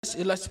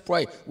Let's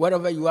pray.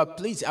 Wherever you are,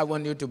 please, I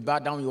want you to bow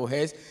down your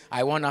heads.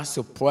 I want us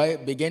to pray.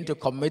 Begin to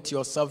commit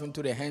yourself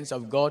into the hands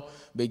of God.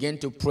 Begin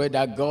to pray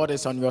that God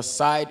is on your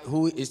side.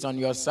 Who is on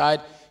your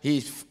side?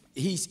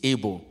 He's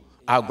able.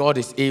 Our God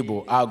is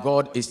able. Our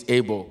God is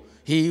able.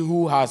 He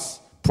who has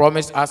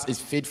promised us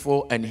is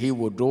faithful, and he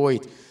will do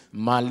it.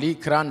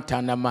 Malikran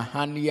tana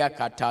mahania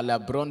katala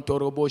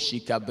brontorobo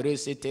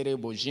shikabrese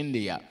terebo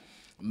jindia.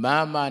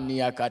 Mama ni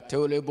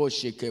akatolebo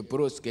shike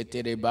broske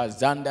tereba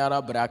zandara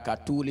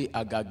brakatuli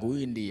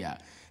agaguindia.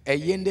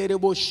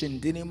 Eyenderebo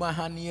shindini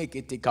mahanie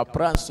ketika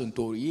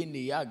pransunto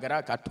yini ya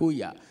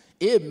grakatuya.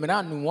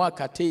 Emranu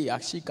wakate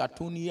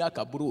ashikatuni ya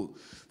kabru.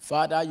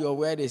 Father, your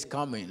word is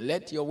coming.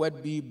 Let your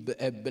word be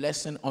a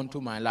blessing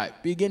unto my life.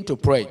 Begin to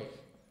pray.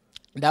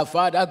 That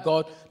Father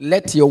God,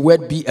 let your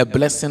word be a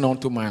blessing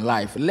unto my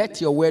life.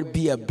 Let your word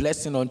be a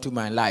blessing unto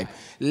my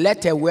life.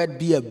 Let your word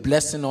be a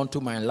blessing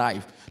unto my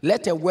life.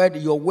 Let your word,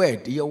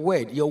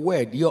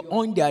 your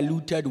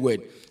undiluted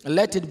word,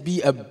 let it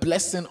be a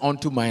blessing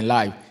unto my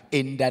life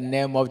in the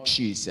name of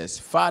Jesus.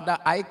 Father,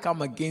 I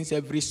come against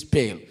every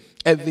spell,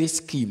 every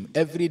scheme,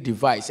 every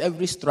device,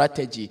 every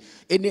strategy,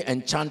 any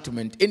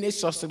enchantment, any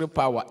sorcery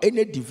power,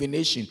 any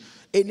divination,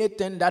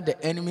 anything that the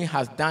enemy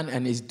has done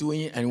and is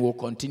doing and will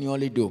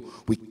continually do.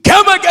 We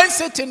come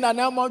against it in the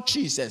name of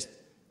Jesus.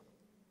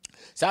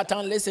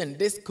 Satan, listen,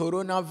 this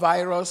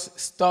coronavirus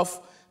stuff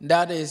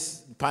that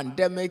is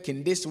pandemic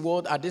in this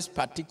world at this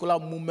particular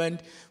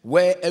moment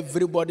where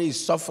everybody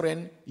is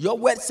suffering, your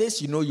word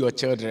says you know your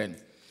children.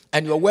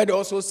 And your word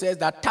also says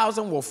that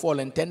 1,000 will fall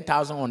and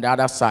 10,000 on the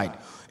other side.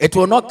 It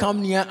will not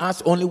come near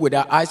us, only with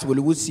our eyes will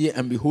we see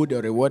and behold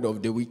the reward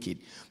of the wicked.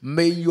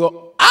 May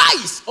your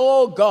eyes,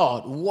 oh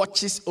God,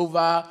 watches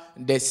over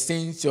the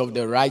sins of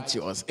the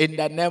righteous. In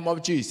the name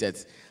of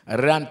Jesus.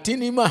 Let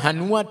your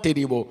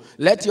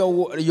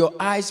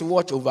eyes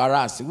watch over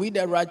us. We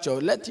the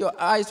righteous. Let your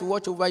eyes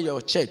watch over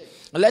your church.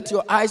 Let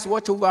your eyes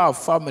watch over our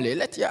family.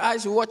 Let your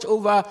eyes watch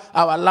over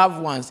our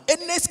loved ones.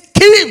 Any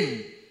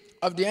scheme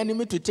of the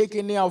enemy to take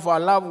any of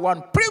our loved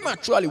one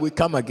prematurely, we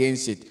come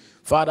against it.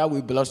 Father,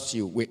 we bless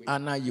you. We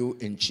honor you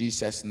in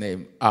Jesus'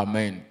 name.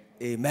 Amen.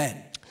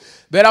 Amen.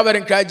 Beloved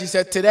in Christ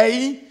Jesus,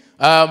 today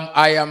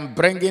I am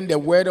bringing the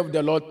word of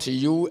the Lord to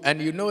you,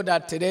 and you know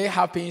that today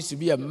happens to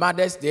be a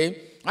Mother's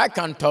Day. I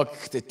can't talk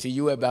to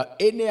you about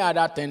any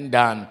other thing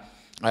than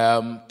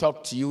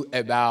talk to you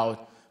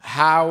about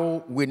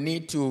how we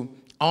need to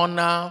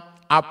honor,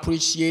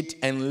 appreciate,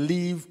 and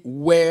live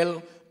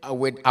well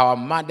with our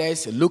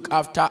mothers, look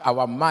after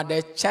our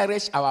mothers,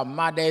 cherish our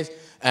mothers,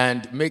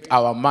 and make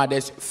our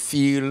mothers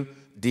feel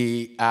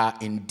they are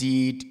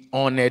indeed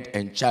honored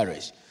and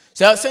cherished.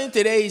 So since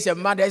today is a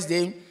Mother's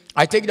Day,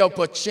 I take the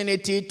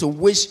opportunity to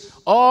wish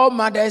all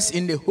mothers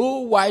in the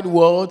whole wide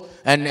world,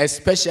 and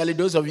especially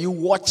those of you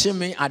watching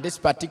me at this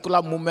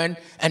particular moment,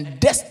 and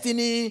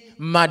destiny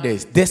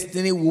mothers,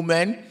 destiny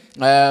women,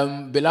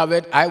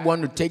 beloved, I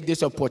want to take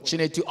this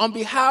opportunity on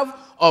behalf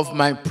of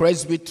my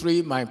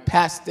presbytery, my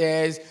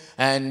pastors,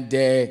 and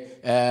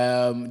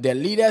the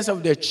leaders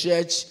of the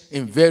church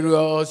in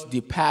various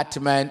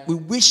departments. We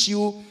wish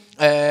you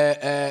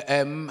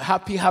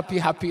happy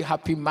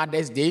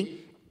Mother's Day.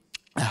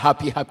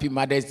 Happy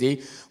Mother's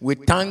Day. We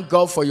thank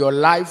God for your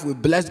life. We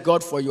bless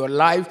God for your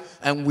life.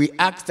 And we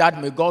ask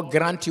that may God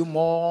grant you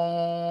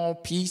more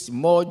peace,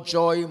 more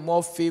joy,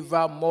 more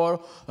favor, more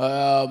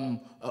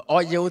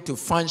oil to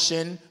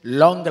function,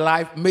 long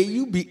life. May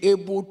you be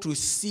able to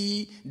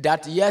see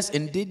that, yes,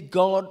 indeed,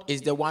 God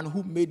is the one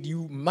who made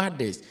you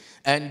mothers.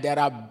 And there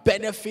are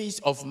benefits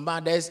of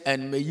mothers,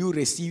 and may you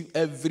receive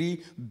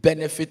every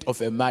benefit of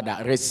a mother.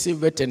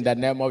 Receive it in the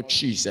name of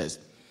Jesus.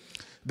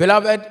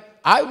 Beloved,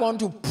 I want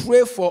to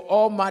pray for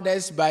all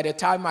mothers by the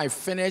time I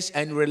finish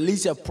and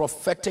release a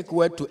prophetic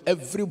word to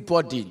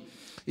everybody.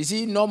 You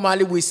see,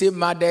 normally we say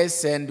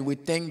mothers and we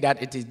think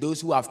that it is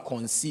those who have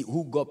conceived,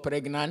 who got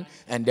pregnant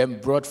and then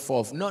brought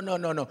forth.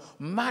 No.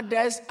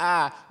 Mothers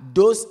are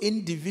those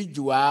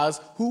individuals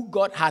who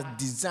God has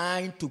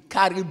designed to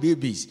carry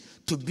babies,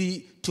 to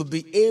be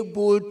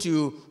able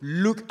to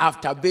look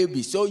after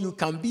babies. So you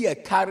can be a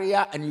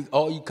carrier,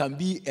 or you can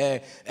be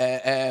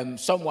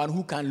someone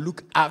who can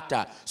look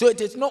after. So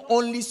it is not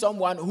only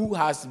someone who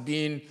has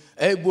been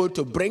able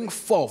to bring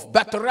forth,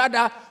 but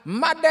rather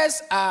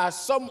mothers are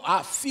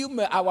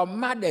female, our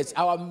mothers,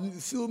 our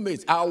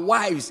females, our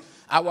wives,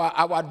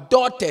 our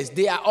daughters.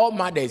 They are all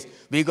mothers,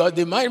 because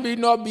they might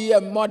not be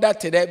a mother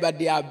today, but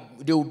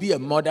they will be a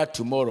mother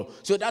tomorrow.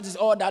 So that is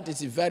all that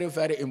is very,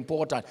 very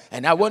important.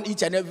 And I want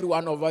each and every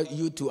one of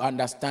you to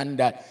understand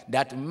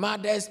that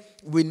mothers,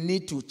 we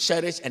need to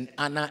cherish and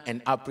honor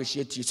and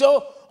appreciate you.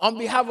 So on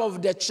behalf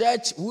of the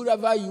church,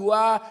 whoever you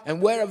are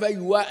and wherever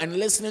you are and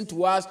listening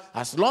to us,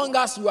 as long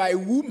as you are a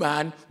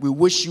woman, we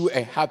wish you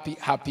a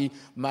happy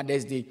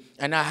Mother's Day.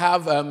 And I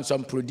have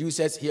some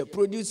producers here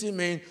producing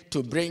me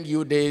to bring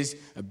you this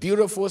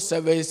beautiful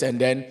service,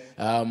 and then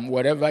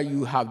whatever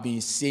you have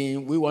been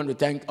seeing, we want to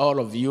thank all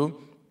of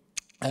you.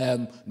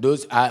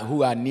 Those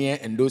who are near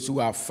and those who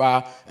are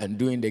far, and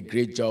doing the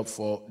great job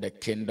for the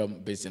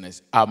kingdom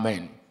business.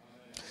 Amen.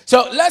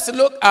 So let's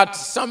look at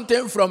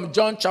something from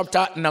John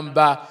chapter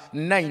number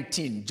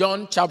 19.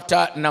 John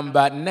chapter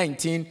number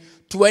 19,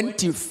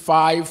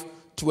 25,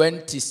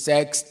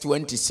 26,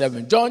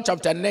 27. John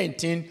chapter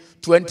 19,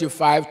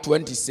 25,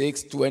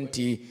 26,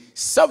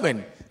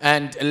 27.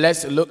 And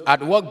let's look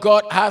at what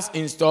God has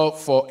in store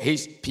for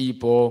his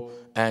people,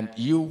 and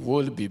you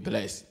will be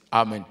blessed.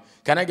 Amen.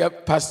 Can I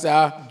get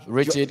Pastor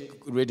Richard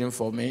reading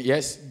for me?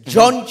 Yes?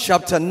 John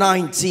chapter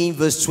 19,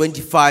 verse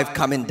 25,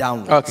 coming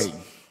downwards. Okay.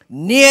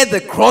 Near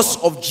the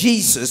cross of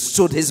Jesus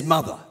stood his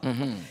mother,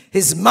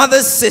 his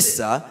mother's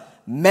sister,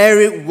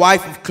 Mary,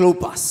 wife of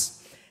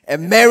Clopas,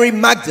 and Mary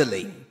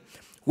Magdalene.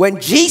 When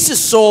Jesus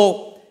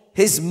saw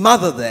his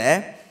mother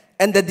there,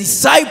 and the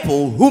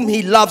disciple whom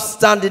he loved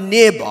standing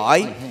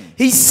nearby,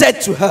 he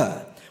said to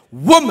her,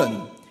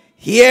 "Woman,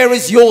 here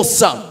is your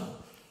son."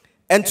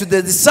 And to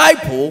the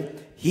disciple,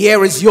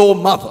 "Here is your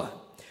mother."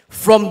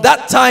 From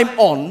that time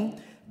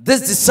on,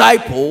 this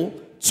disciple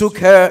took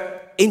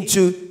her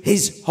into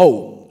his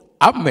home.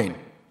 Amen.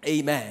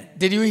 Amen.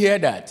 Did you hear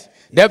that?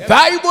 The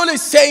Bible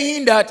is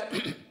saying that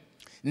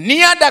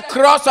near the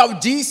cross of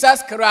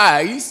Jesus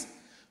Christ,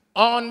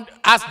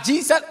 as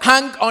Jesus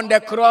hung on the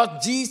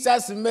cross,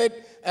 Jesus made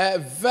a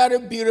very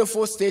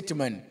beautiful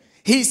statement.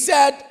 He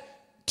said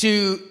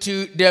to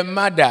the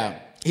mother,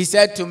 he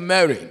said to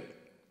Mary,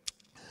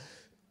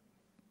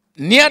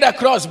 near the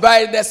cross,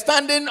 by the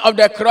standing of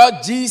the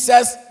cross,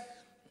 Jesus,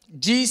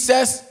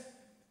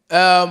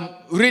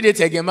 read it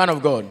again, man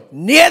of God.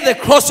 Near the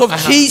cross of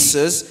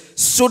Jesus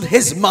stood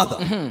his mother,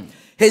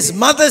 his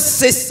mother's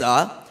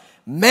sister,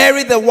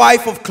 Mary, the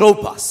wife of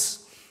Clopas,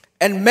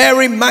 and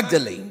Mary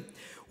Magdalene.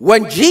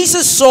 When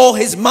Jesus saw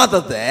his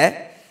mother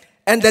there,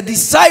 and the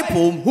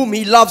disciple whom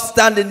he loved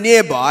standing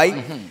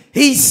nearby,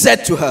 he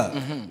said to her,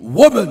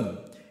 "Woman,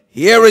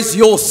 here is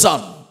your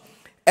son."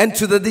 And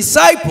to the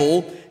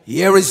disciple,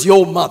 "Here is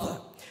your mother."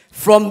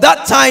 From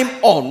that time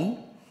on,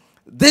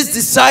 this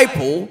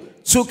disciple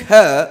took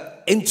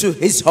her into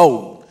his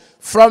home.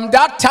 From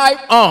that time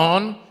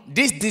on,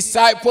 this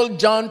disciple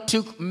John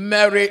took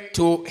Mary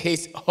to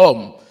his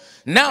home.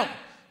 Now,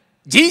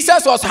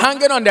 Jesus was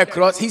hanging on the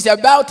cross. He's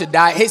about to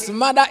die. His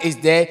mother is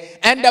there.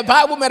 And the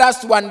Bible made us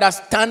to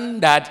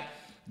understand that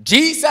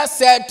Jesus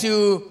said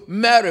to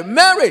Mary,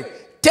 "Mary,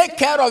 take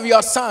care of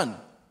your son.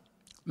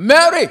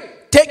 Mary,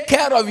 take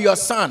care of your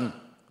son.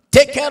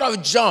 Take care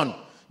of John.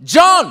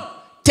 John,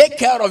 take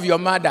care of your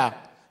mother."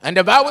 And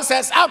the Bible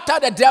says after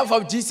the death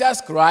of Jesus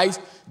Christ,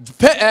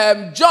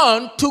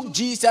 John took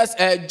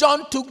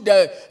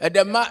the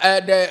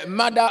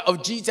mother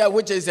of Jesus,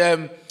 which is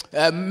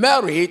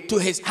Mary, to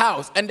his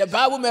house. And the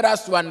Bible made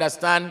us to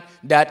understand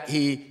that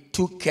he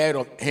took care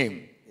of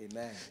him.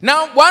 Amen.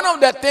 Now, one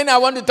of the things I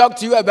want to talk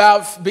to you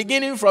about,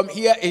 beginning from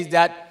here, is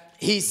that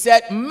he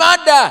said,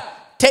 "Mother,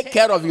 take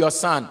care of your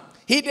son."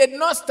 He did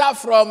not start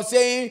from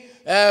saying,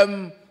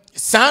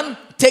 "Son,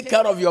 take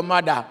care of your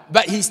mother."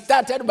 But he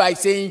started by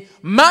saying,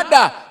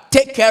 "Mother,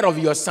 take care of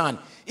your son."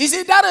 You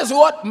see, that is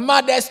what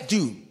mothers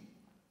do.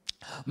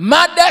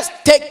 Mothers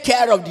take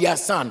care of their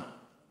son.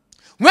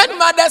 When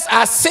mothers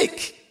are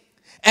sick,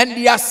 and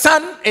their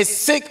son is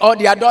sick or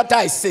their daughter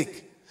is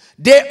sick,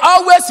 they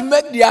always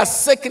make their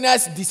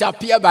sickness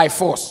disappear by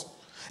force.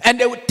 And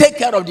they will take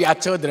care of their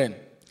children.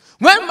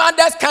 When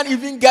mothers can't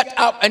even get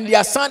up and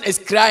their son is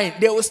crying,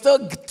 they will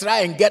still try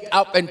and get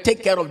up and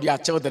take care of their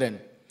children.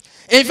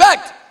 In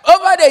fact,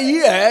 over the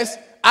years,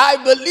 I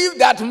believe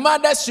that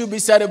mothers should be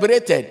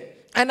celebrated.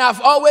 And I've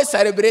always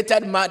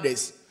celebrated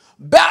mothers.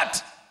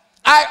 But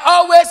I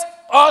always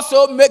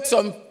also make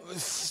some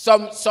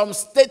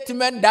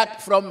statement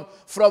that from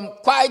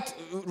quite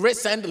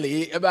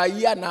recently, about a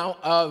year now,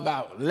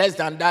 about less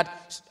than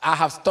that, I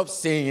have stopped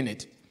saying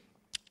it.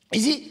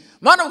 You see,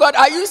 man of God,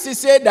 I used to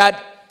say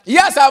that,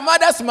 yes, our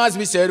mothers must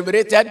be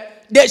celebrated,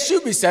 they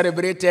should be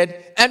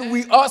celebrated, and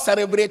we all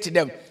celebrate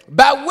them.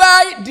 But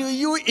why do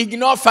you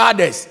ignore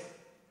fathers?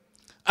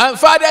 And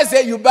Father's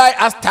Day, you buy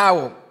a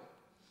towel.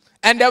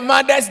 And the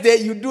Mother's Day,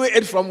 you do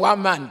it from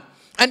one man.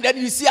 And then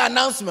you see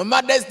announcement,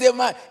 Mother's Day.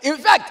 In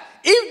fact,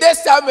 if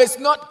this time is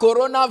not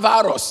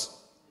coronavirus,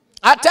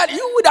 I tell you,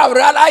 you would have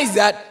realized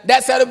that the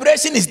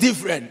celebration is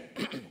different.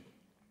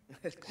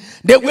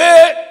 The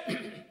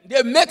way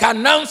they make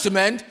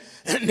announcement,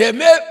 the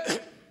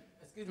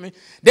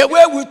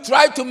way we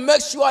try to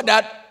make sure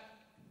that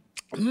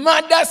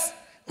mothers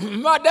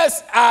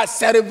are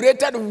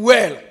celebrated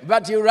well.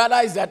 But you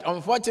realize that,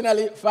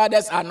 unfortunately,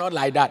 fathers are not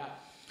like that.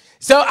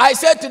 So I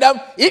said to them,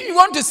 if you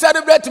want to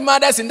celebrate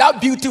mothers in that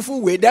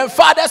beautiful way, then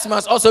fathers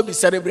must also be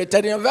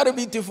celebrated in a very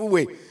beautiful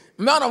way.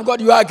 Man of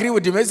God, you agree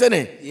with him, isn't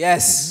it?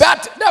 Yes.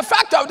 But the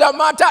fact of the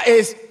matter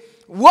is,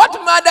 what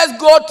mothers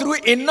go through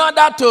in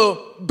order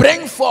to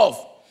bring forth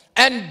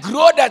and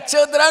grow the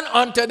children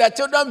until the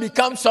children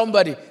become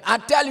somebody, I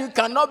tell you,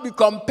 cannot be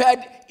compared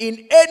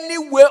in any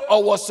way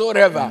or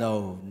whatsoever.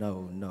 No.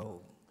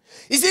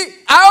 You see,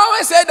 I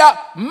always say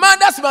that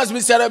mothers must be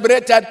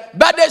celebrated,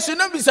 but they should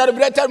not be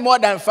celebrated more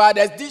than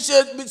fathers. They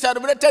should be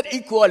celebrated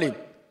equally.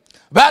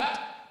 But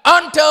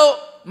until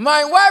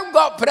my wife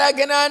got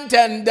pregnant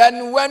and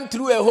then went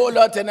through a whole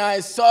lot, and I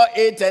saw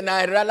it and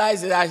I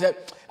realized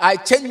that I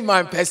changed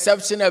my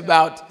perception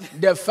about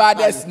the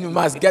fathers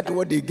must get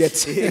what they get.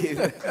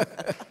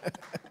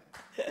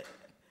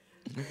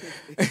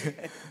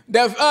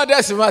 The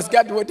fathers must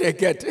get what they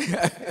get.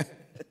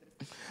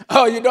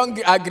 Oh, you don't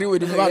agree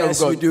with the man of God?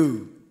 Yes, we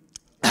do.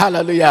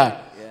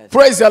 Hallelujah. Yes.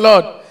 Praise the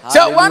Lord. Hallelujah.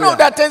 So one of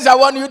the things I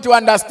want you to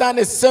understand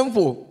is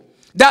simple.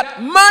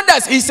 That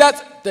mothers, he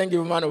says, thank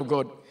you, man of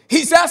God.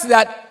 He says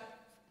that,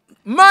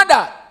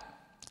 mother,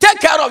 take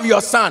care of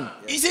your son.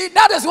 Yes. You see,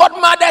 that is what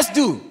mothers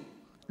do.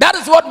 That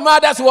is what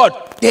mothers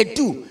what? They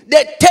do.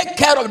 They take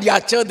care of their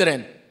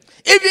children.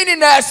 Even in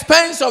the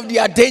expense of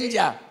their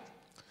danger.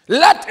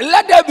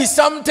 Let there be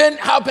something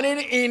happening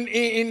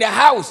in the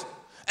house.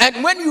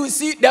 And when you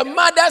see, the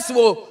mothers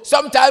will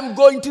sometimes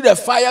go into the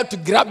fire to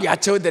grab their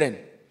children.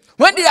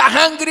 When they are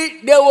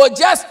hungry, they will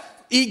just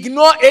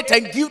ignore it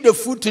and give the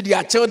food to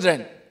their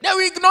children. They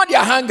will ignore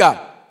their hunger.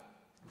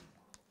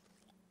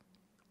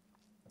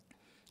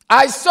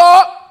 I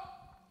saw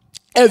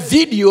a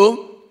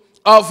video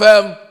of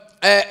a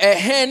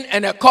hen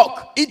and a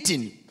cock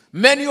eating.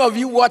 Many of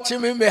you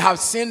watching me may have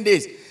seen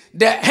this.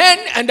 The hen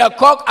and the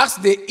cock, as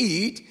they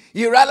eat,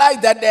 you realize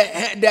that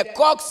the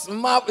cock's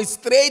mouth is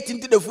straight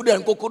into the food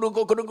and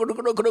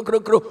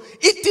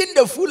eating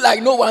the food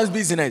like no one's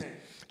business.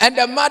 And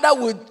the mother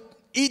would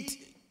eat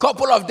a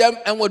couple of them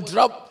and would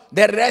drop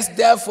the rest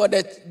there for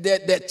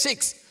the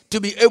chicks to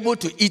be able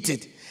to eat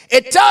it.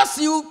 It tells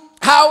you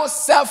how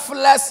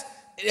selfless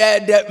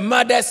the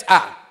mothers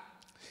are.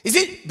 You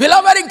see,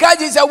 beloved in Christ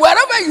Jesus,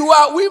 wherever you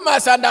are, we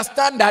must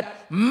understand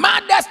that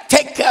mothers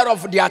take care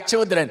of their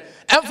children.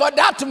 And for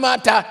that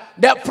matter,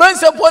 the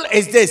principle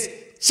is this.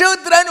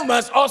 Children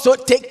must also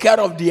take care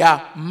of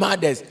their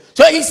mothers.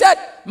 So he said,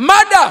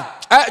 mother,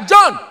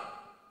 John,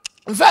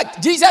 in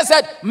fact, Jesus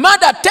said,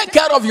 mother, take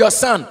care of your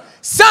son.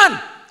 Son,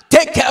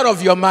 take care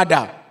of your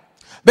mother.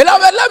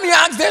 Beloved, let me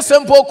ask this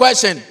simple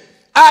question.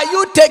 Are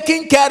you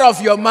taking care of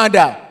your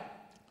mother?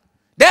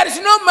 There is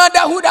no mother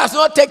who does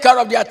not take care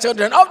of their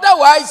children.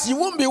 Otherwise, you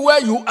won't be where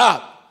you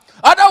are.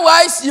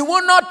 Otherwise, you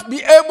will not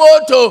be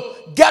able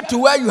to get to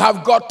where you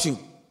have got to.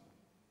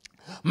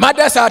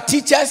 Mothers are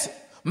teachers.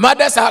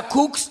 Mothers are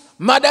cooks.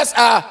 Mothers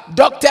are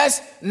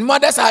doctors.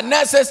 Mothers are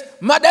nurses.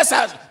 Mothers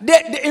are...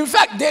 in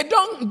fact, they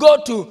don't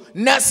go to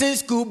nursing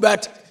school,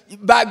 but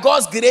by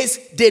God's grace,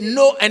 they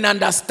know and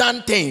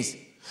understand things.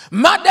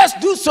 Mothers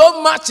do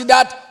so much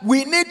that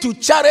we need to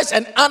cherish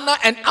and honor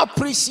and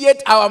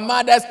appreciate our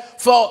mothers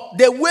for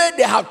the way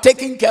they have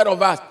taken care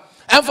of us.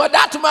 And for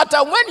that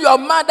matter, when your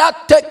mother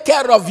take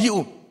care of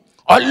you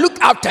or look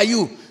after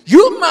you,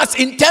 you must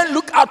in turn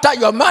look after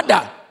your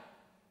mother.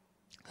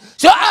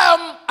 So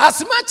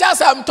as much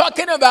as I'm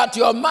talking about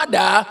your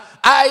mother,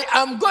 I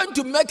am going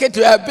to make it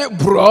a bit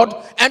broad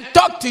and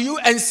talk to you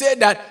and say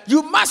that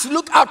you must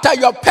look after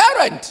your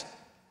parent.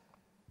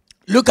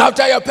 Look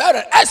after your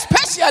parent,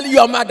 especially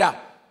your mother.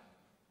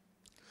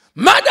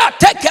 Mother,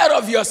 take care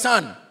of your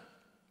son.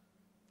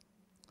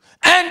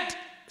 And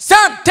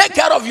son, take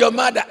care of your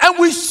mother. And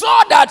we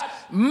saw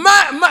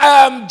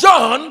that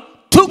John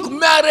took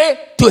Mary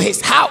to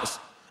his house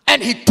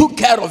and he took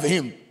care of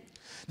him.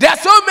 There are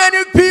so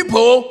many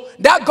people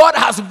that God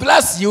has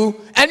blessed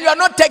you and you are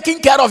not taking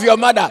care of your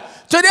mother.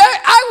 Today,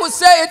 I will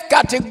say it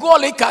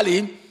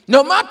categorically.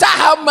 No matter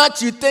how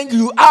much you think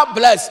you are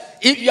blessed,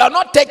 if you are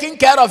not taking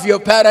care of your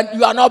parent,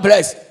 you are not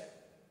blessed.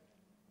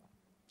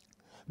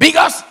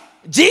 Because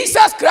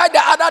Jesus Christ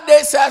the other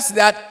day says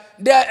that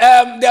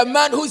the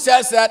man who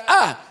says that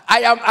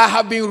I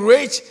have been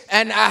rich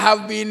and I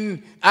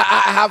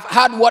have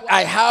had what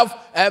I have,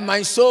 and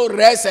my soul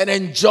rests and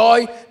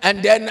enjoy,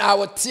 and then I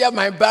will tear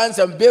my bands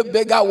and build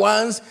bigger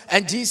ones.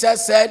 And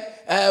Jesus said,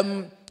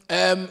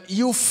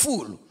 you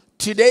fool.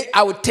 Today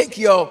I will take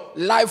your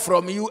life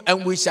from you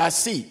and we shall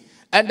see.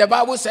 And the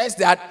Bible says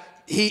that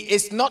he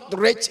is not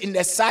rich in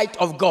the sight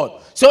of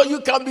God. So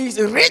you can be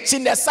rich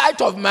in the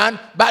sight of man,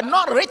 but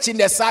not rich in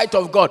the sight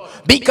of God.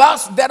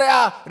 Because there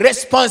are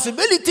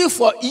responsibility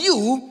for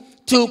you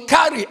to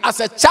carry as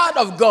a child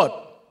of God.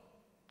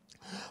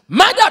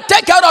 Mother,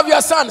 take care of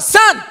your son.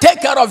 Son, take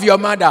care of your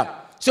mother.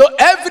 So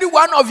every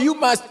one of you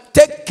must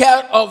take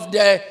care of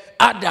the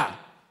other.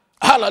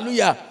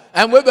 Hallelujah.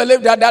 And we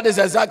believe that that is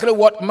exactly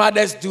what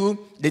mothers do.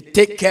 They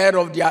take care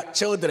of their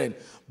children.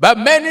 But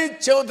many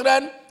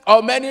children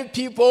or many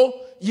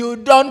people, you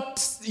don't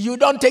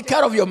take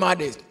care of your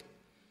mothers.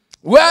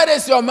 Where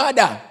is your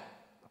mother?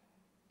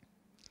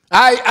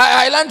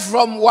 I learned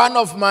from one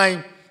of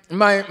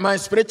my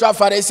spiritual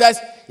fathers. He says,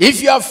 if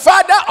your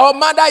father or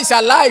mother is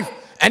alive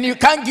and you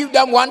can't give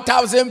them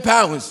 1,000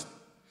 pounds,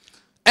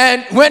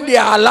 and when they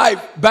are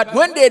alive, but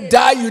when they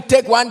die, you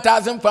take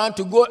 1,000 pounds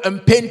to go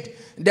and paint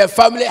the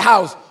family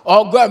house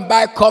or go and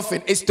buy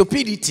coffin, it's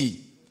stupidity.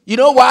 You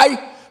know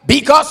why?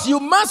 Because you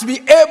must be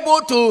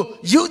able to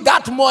use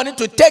that money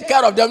to take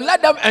care of them.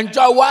 Let them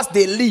enjoy whilst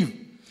they live.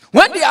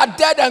 When they are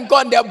dead and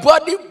gone, their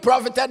body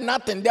profited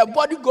nothing. Their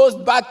body goes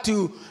back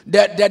to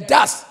the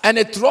dust and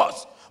it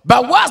rots.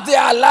 But whilst they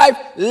are alive,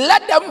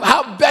 let them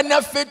have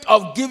benefit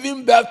of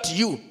giving birth to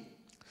you.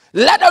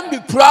 Let them be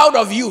proud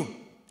of you.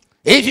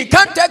 If you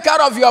can't take care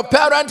of your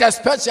parents,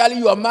 especially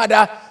your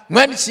mother,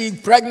 when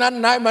she's pregnant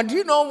 9 months,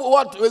 you know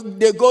what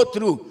they go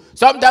through.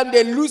 Sometimes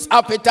they lose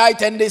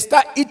appetite and they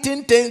start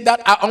eating things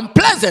that are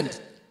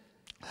unpleasant.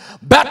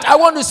 But I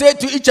want to say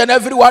to each and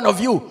every one of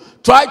you,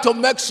 try to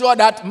make sure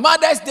that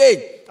Mother's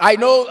Day, I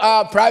know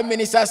our Prime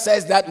Minister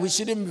says that we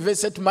shouldn't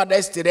visit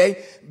mothers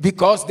today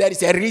because there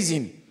is a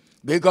reason.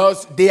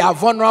 Because they are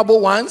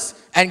vulnerable ones,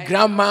 and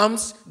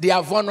grandmoms, they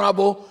are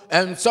vulnerable.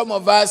 And some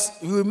of us,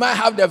 we might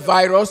have the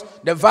virus.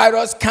 The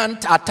virus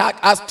can't attack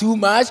us too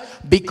much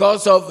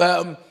because of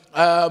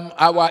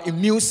our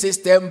immune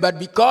system. But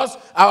because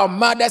our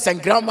mothers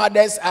and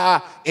grandmothers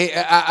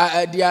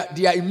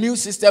their immune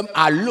system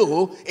are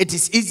low, it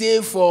is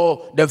easy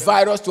for the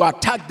virus to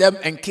attack them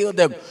and kill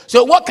them.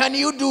 So what can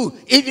you do,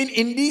 even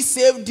in this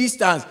safe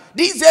distance?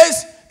 These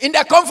days, in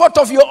the comfort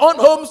of your own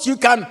homes, you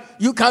can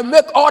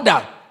make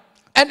order.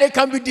 And they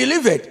can be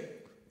delivered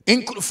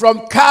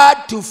from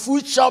card to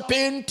food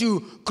shopping to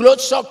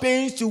clothes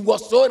shopping to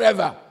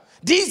whatsoever.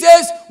 These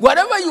days,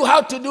 whatever you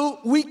have to do,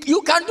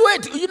 you can do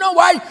it. You know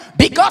why?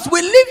 Because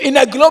we live in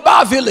a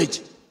global village.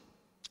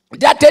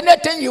 That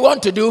anything you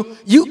want to do,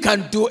 you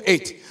can do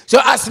it. So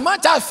as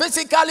much as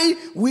physically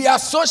we are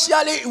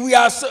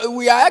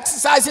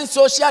exercising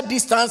social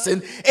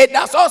distancing, it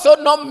does also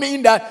not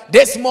mean that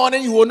this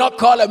morning you will not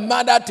call a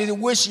mother to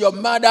wish your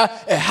mother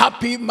a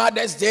happy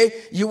Mother's Day.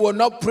 You will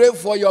not pray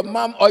for your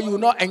mom, or you will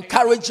not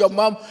encourage your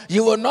mom.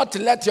 You will not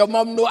let your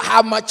mom know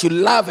how much you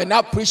love and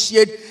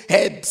appreciate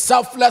her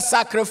selfless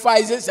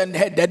sacrifices and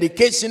her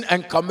dedication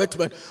and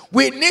commitment.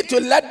 We need to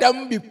let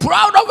them be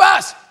proud of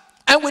us,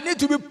 and we need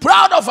to be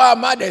proud of our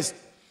mothers.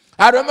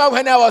 I remember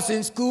when I was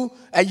in school,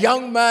 a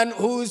young man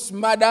whose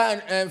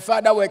mother and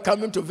father were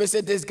coming to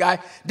visit this guy.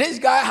 This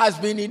guy has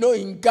been,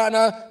 in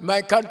Ghana,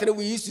 my country,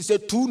 we used to say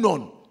too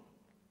known.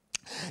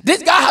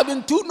 This guy has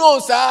been too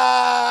known,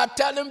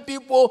 telling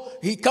people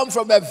he comes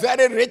from a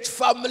very rich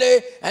family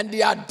and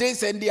they are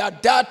this and they are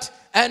that.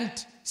 And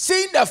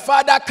seeing the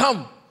father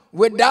come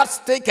with that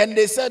stick, and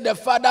they said the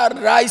father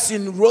rides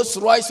in Rolls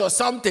Royce or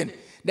something.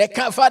 The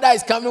father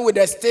is coming with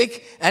a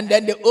stick, and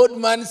then the old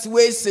man's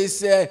waist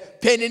is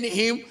pinning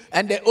him,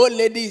 and the old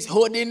lady is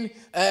holding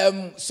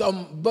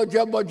some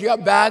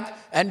bodja bag,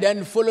 and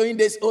then following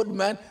this old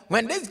man.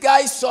 When this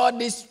guy saw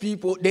these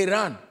people, they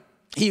ran.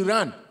 He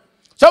ran.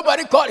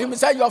 Somebody called him and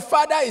said, "Your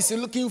father is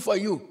looking for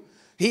you."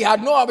 He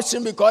had no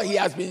option because he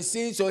has been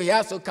seen, so he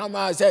has to come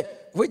out and say,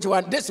 "Which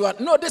one? This one?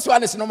 No, this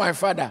one is not my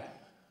father."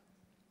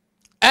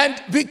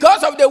 And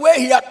because of the way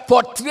he had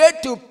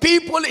portrayed to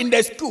people in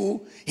the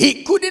school,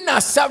 he couldn't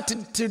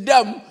accept to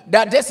them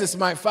that this is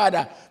my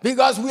father.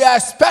 Because we are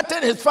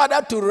expecting his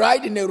father to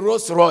ride in a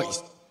Rolls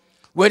Royce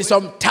with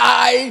some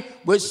tie,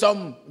 with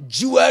some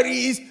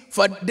jewelry,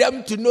 for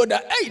them to know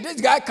that, hey,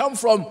 this guy comes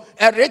from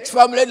a rich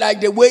family,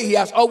 like the way he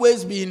has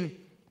always been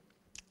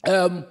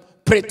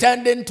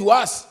pretending to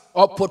us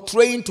or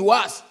portraying to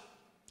us.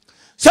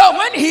 So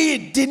when he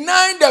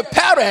denied the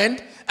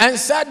parent and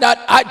said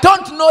that, "I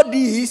don't know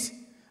this,"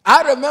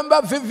 I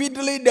remember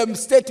vividly the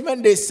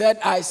statement they said.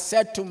 I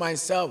said to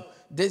myself,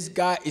 this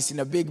guy is in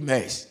a big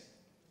mess.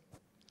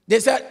 They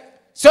said,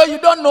 "So you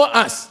don't know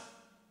us?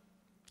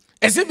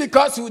 Is it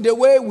because of the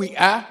way we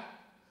are?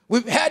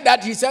 We've heard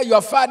that he said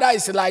your father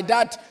is like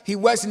that. He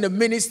works in the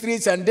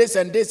ministries and this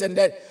and this and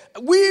that.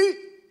 We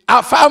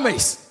are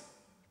farmers.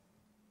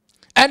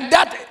 And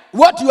that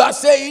what you are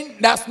saying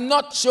does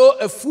not show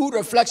a full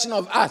reflection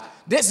of us.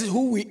 This is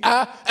who we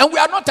are, and we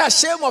are not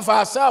ashamed of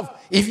ourselves.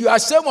 If you are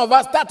ashamed of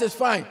us, that is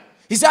fine."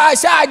 He said,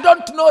 "I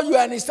don't know you,"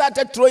 and he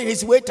started throwing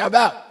his weight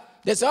about.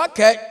 They said,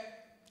 "Okay,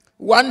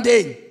 one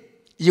day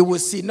you will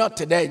see, not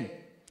today.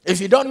 If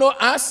you don't know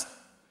us,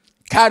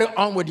 carry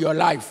on with your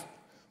life.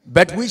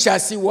 But we shall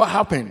see what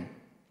happened."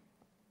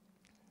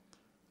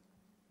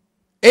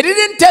 It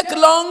didn't take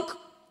long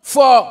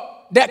for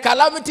the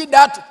calamity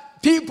that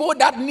people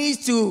that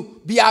need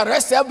to be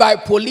arrested by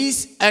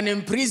police and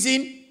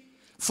imprisoned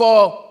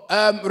for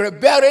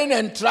rebelling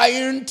and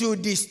trying to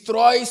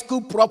destroy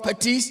school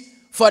properties,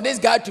 for this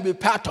guy to be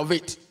part of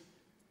it.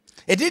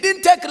 It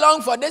didn't take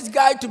long for this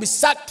guy to be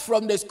sacked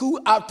from the school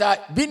after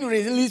being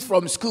released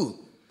from school,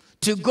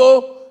 to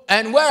go,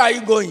 and where are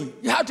you going?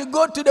 You have to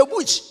go to the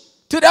bush,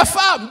 to the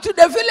farm, to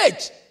the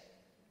village.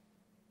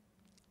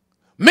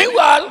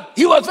 Meanwhile,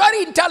 he was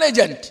very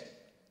intelligent.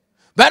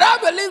 But I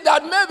believe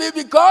that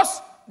maybe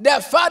because the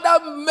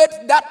father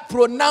made that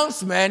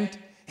pronouncement,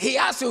 he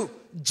has to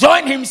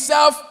join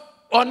himself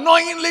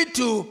unknowingly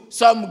to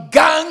some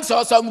gangs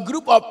or some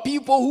group of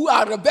people who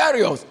are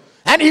rebellious.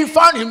 And he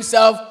found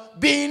himself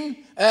being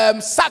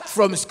sacked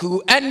from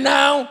school and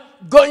now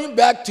going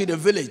back to the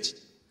village.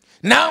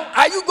 Now,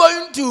 are you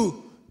going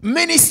to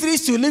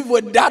ministries to live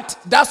with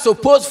that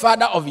supposed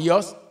father of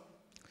yours?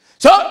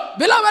 So,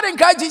 beloved in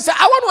Christ Jesus,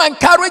 I want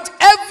to encourage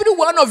every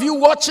one of you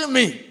watching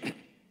me.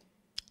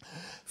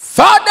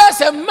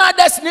 Fathers and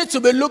mothers need to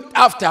be looked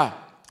after,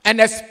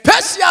 and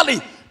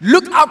especially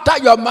look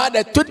after your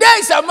mother. Today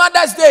is a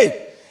Mother's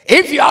Day.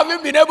 If you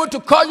haven't been able to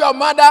call your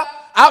mother,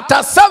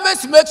 after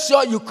service, make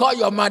sure you call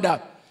your mother.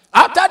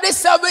 After this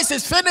service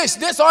is finished,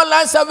 this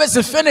online service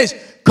is finished,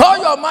 call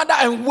your mother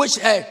and wish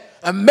her.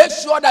 And make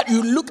sure that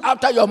you look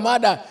after your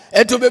mother.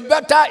 It will be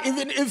better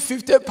even if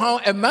 50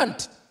 pounds a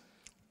month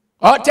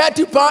or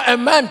 30 pounds a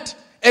month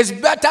is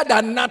better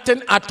than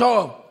nothing at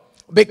all.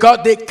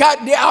 Because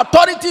the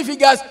authority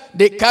figures,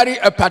 they carry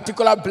a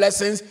particular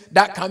blessings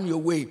that come your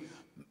way.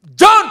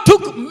 John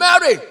took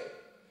Mary.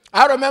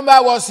 I remember I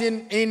was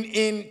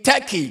in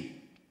Turkey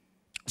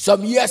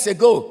some years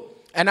ago,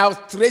 and I was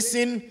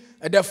tracing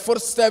the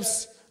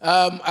footsteps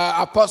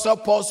Apostle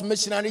Paul's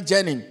missionary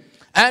journey.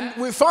 And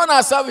we found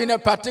ourselves in a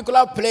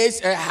particular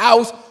place, a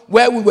house,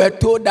 where we were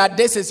told that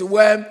this is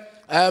where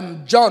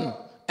John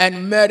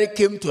and Mary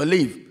came to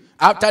live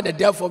after the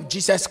death of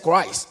Jesus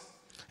Christ.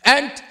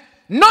 And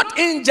not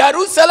in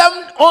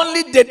Jerusalem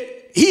only did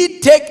he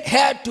take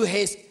her to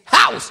his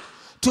house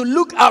to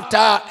look after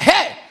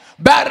her,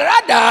 but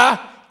rather,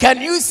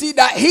 can you see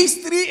that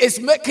history is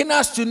making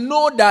us to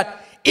know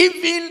that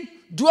even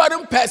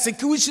during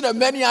persecution and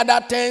many other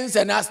things,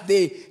 and as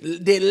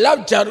they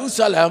left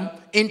Jerusalem,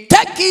 in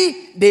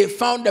Turkey, they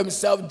found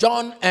themselves,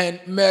 John and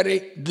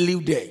Mary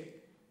lived there.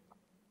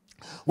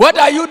 What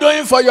are you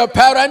doing for your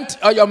parent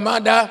or your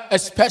mother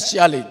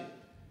especially?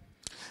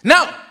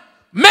 Now,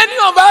 many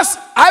of us,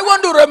 I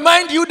want to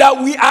remind you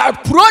that we are a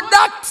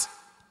product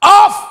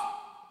of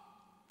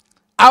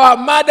our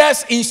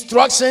mother's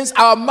instructions,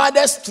 our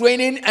mother's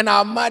training, and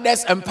our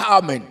mother's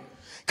empowerment.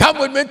 Come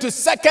with me to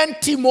 2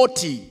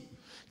 Timothy.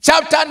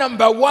 Chapter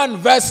number 1,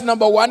 verse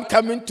number 1,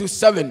 coming to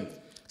 7.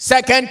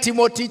 2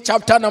 Timothy,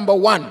 chapter number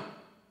 1,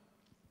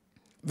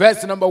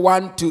 verse number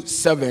 1 to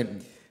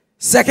 7.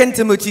 2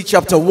 Timothy,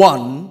 chapter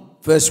 1,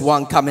 verse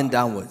 1, coming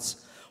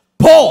downwards.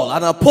 Paul,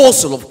 an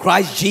apostle of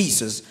Christ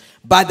Jesus,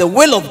 by the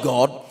will of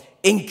God,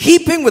 in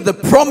keeping with the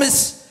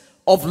promise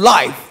of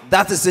life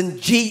that is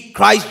in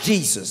Christ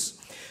Jesus,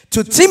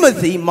 to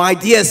Timothy, my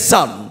dear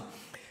son,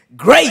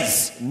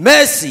 grace,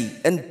 mercy,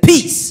 and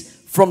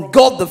peace from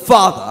God the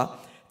Father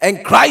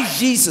and Christ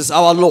Jesus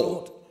our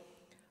Lord.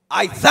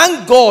 I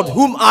thank God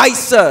whom I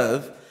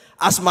serve,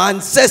 as my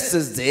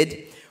ancestors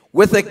did,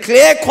 with a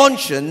clear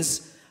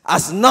conscience,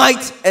 as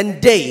night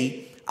and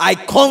day I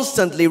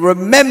constantly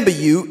remember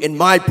you in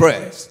my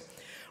prayers.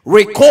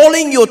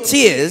 Recalling your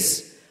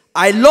tears,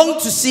 I long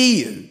to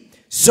see you,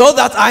 so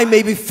that I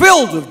may be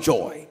filled with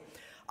joy.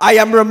 I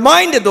am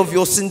reminded of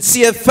your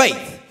sincere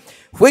faith,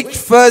 which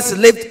first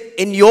lived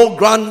in your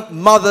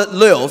grandmother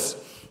Lois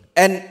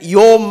and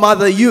your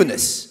mother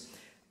Eunice.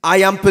 I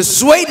am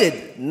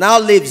persuaded now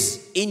lives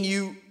in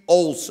you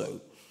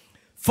also.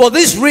 For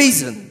this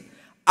reason,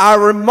 I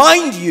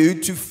remind you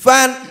to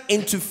fan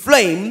into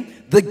flame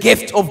the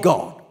gift of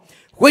God,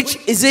 which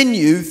is in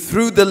you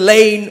through the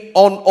laying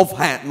on of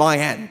my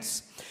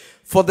hands.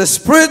 For the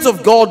Spirit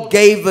of God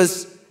gave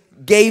us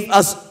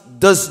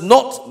does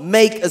not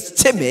make us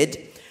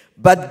timid,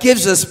 but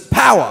gives us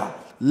power,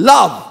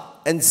 love,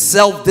 and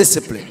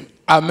self-discipline.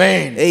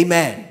 Amen.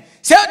 Amen.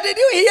 So did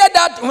you hear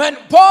that when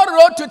Paul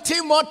wrote to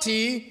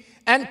Timothy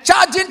and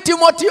charging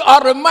Timothy or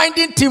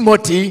reminding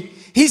Timothy,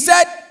 he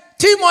said,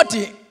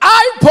 Timothy,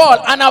 I, Paul,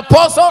 an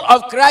apostle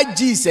of Christ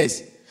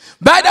Jesus,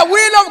 by the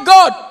will of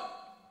God,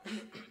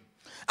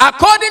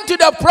 according to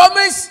the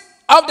promise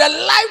of the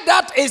life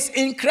that is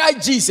in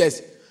Christ Jesus,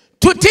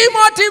 to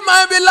Timothy,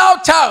 my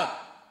beloved child,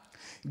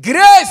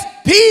 grace,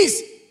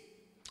 peace,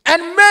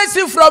 and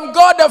mercy from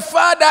God the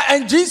Father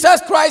and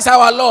Jesus Christ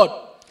our Lord.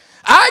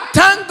 I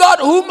thank God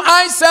whom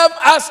I serve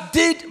as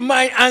did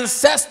my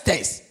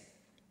ancestors,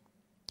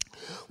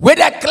 with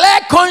a clear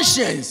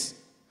conscience,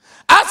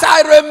 as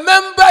I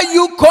remember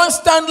you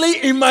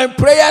constantly in my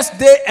prayers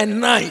day and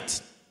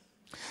night.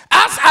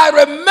 As I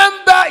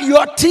remember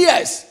your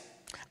tears,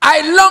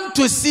 I long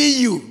to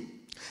see you,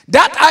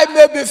 that I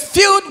may be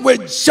filled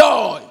with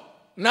joy.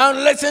 Now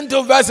listen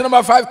to verse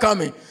number 5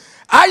 coming.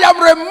 I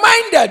am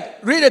reminded,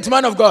 read it,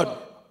 man of God.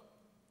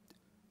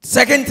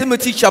 2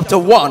 Timothy chapter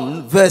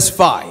 1, verse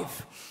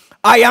 5.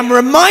 I am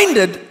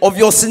reminded of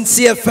your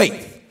sincere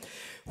faith,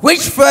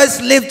 which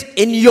first lived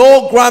in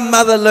your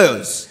grandmother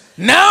Lois.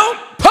 Now,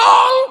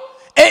 Paul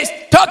is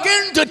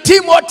talking to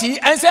Timothy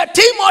and said,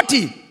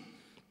 Timothy,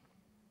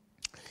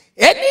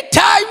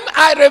 anytime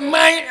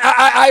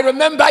I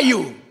remember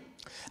you,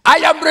 I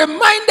am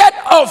reminded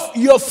of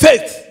your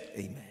faith.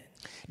 Amen.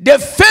 The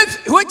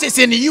faith which is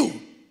in you.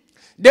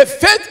 The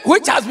faith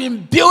which has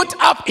been built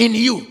up in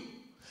you.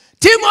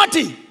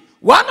 Timothy,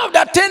 one of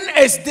the things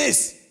is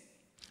this.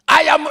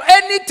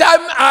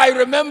 Anytime I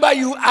remember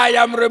you, I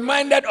am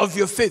reminded of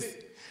your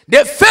faith.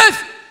 The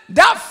faith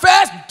that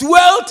first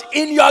dwelt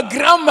in your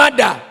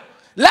grandmother.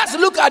 Let's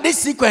look at this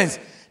sequence.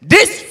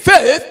 This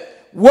faith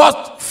was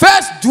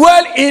first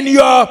dwelt in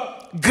your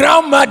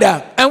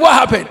grandmother. And what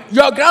happened?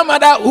 Your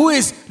grandmother, who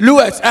is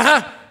Lois.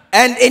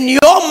 And in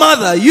your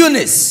mother,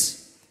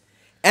 Eunice.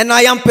 And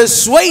I am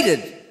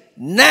persuaded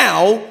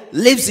now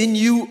lives in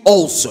you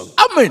also.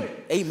 Amen.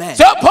 Amen.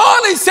 So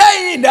Paul is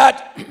saying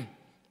that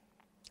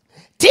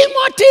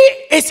Timothy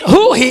is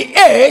who he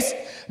is,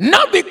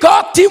 not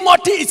because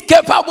Timothy is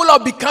capable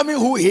of becoming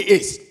who he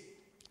is.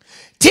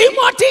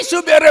 Timothy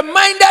should be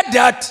reminded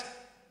that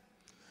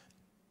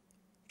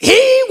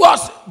he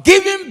was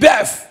giving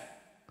birth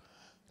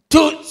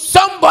to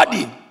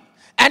somebody,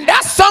 and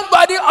that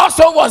somebody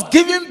also was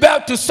giving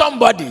birth to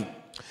somebody.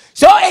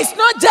 So it's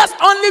not just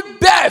only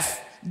birth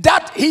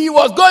that he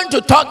was going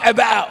to talk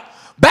about,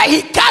 but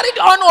he carried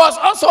on was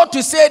also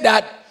to say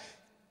that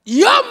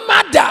your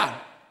mother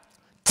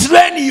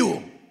trained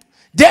you.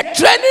 The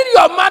training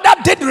your mother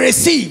did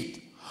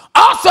receive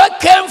also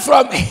came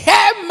from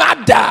her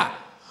mother,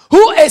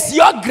 who is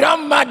your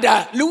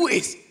grandmother,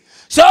 Louis.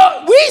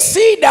 So we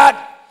see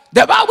that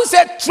the Bible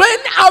said, train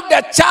up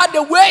the child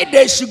the way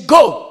they should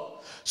go.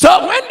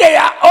 So when they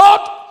are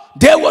old,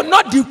 they will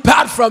not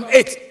depart from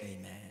it.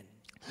 Amen.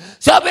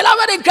 So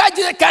beloved in Christ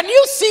Jesus, can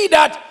you see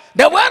that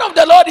the word of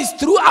the Lord is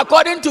true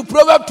according to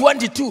Proverbs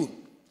 22?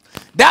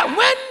 That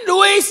when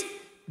Louis,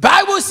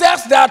 Bible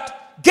says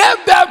that,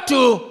 gave birth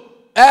to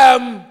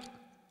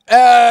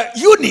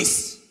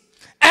Eunice,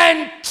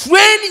 and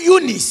trained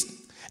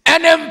Eunice,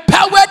 and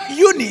empowered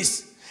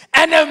Eunice,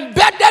 and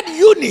embedded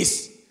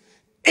Eunice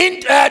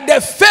in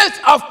the faith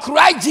of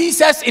Christ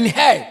Jesus in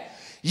her.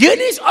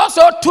 Eunice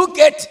also took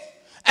it,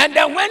 and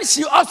then when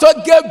she also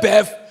gave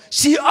birth,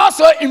 she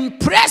also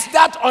impressed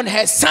that on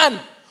her son,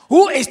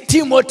 who is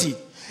Timothy.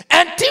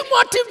 And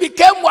Timothy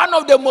became one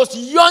of the most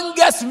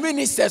youngest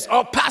ministers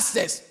or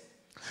pastors.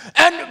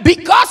 And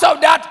because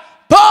of that,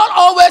 Paul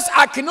always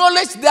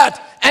acknowledged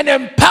that and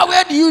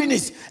empowered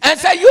Eunice and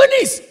said,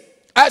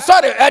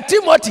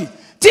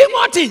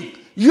 Timothy,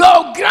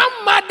 your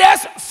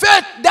grandmother's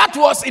faith that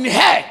was in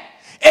her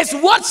is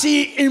what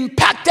she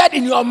impacted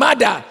in your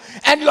mother,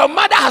 and your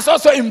mother has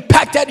also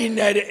impacted in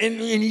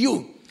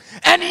you.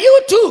 And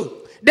you too,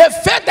 the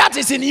faith that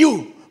is in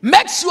you,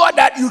 make sure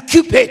that you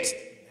keep it.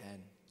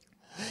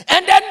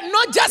 And then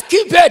not just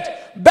keep it,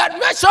 but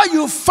make sure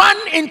you fan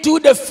into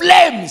the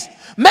flames.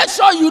 Make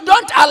sure you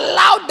don't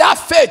allow that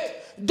faith.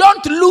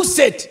 Don't lose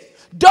it.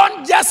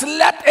 Don't just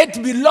let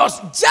it be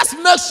lost. Just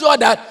make sure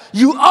that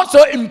you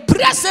also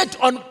impress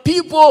it on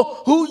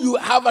people who you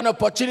have an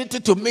opportunity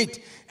to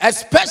meet,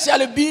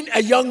 especially being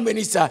a young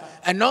minister,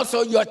 and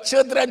also your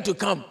children to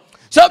come.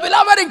 So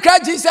beloved in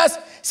Christ Jesus,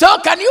 so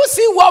can you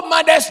see what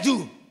mothers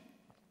do?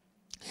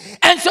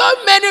 And so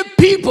many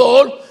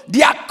people,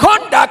 their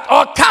conduct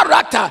or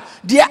character,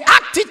 their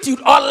attitude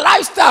or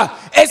lifestyle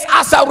is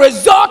as a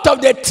result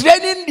of the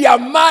training their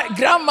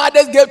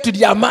grandmothers gave to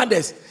their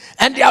mothers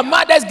and their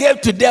mothers gave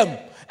to them.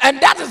 And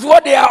that is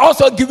what they are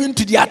also giving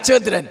to their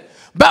children.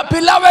 But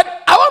beloved,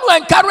 I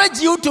want to encourage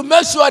you to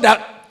make sure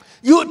that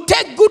you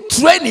take good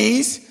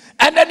trainings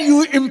and then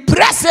you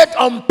impress it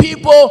on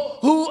people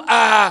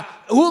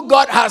who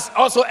God has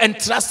also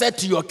entrusted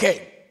to your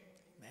care.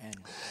 Amen.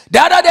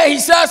 The other day he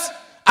says,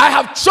 I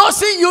have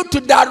chosen you to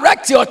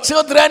direct your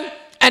children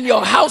and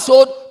your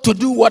household to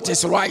do what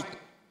is right.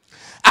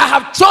 I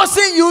have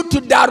chosen you to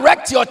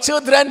direct your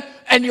children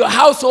and your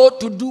household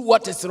to do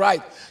what is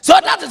right. So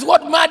that is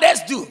what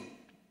mothers do.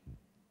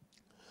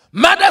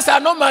 Mothers are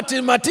not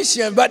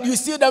mathematicians, but you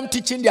see them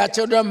teaching their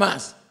children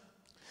math.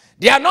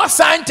 They are not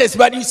scientists,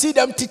 but you see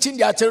them teaching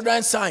their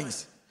children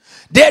science.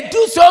 They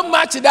do so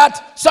much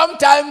that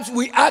sometimes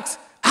we ask,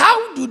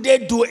 how do they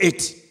do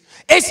it?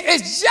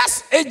 It's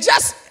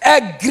just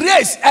a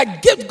grace, a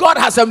gift God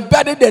has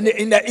embedded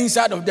in the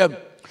inside of them.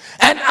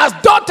 And as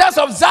daughters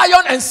of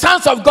Zion and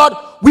sons of God,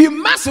 we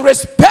must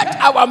respect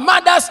our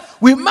mothers,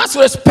 we must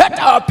respect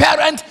our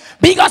parents,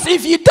 because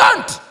if you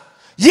don't,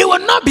 you will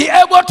not be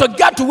able to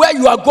get to where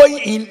you are going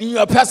in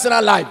your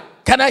personal life.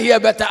 Can I hear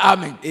better?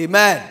 Amen.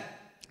 Amen.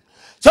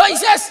 So he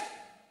says,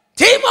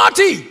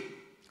 Timothy,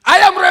 I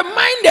am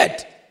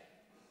reminded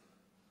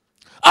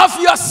of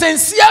your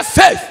sincere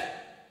faith.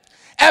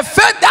 A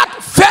faith that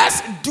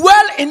first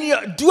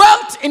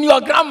dwelt in your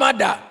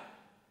grandmother,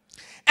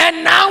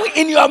 and now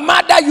in your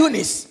mother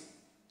Eunice,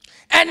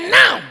 and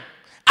now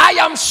I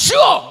am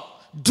sure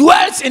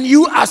dwells in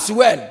you as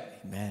well.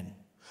 Amen.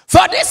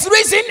 For this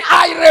reason,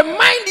 I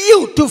remind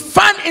you to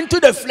fan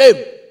into the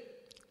flame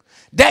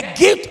the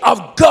gift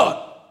of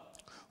God,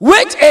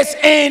 which is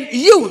in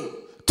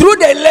you through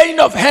the laying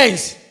of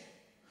hands.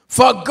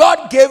 For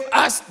God gave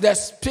us the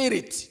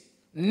Spirit,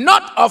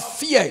 not of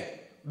fear,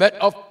 but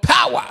of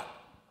power.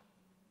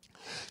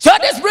 So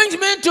this brings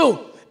me to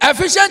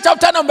Ephesians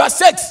chapter number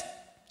 6,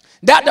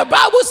 that the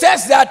Bible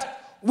says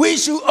that we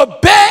should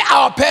obey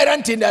our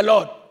parent in the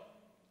Lord.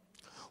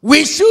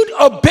 We should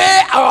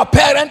obey our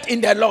parent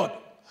in the Lord,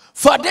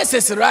 for this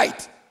is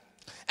right.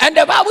 And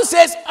the Bible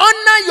says,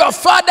 honor your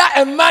father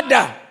and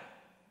mother.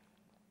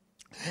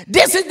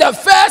 This is the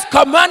first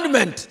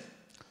commandment.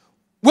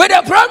 With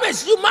a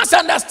promise, you must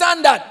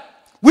understand that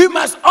we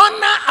must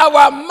honor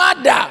our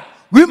mother.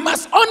 We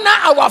must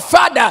honor our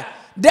father.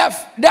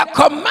 The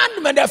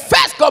commandment, the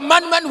first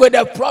commandment with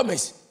a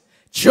promise.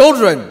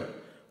 Children,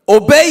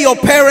 obey your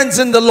parents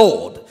in the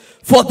Lord,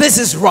 for this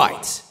is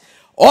right.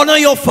 Honor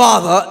your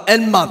father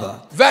and mother.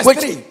 Verse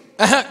 3.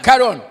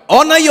 Carry on.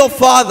 Honor your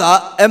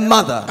father and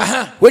mother,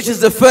 which is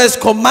the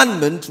first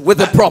commandment with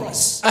a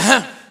promise.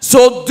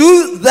 So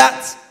do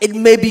that it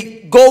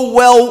may go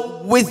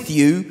well with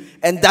you,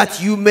 and that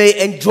you may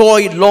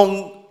enjoy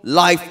long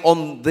life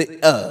on the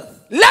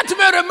earth. Let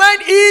me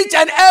remind each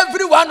and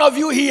every one of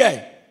you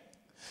here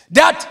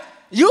that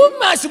you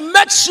must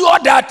make sure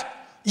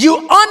that you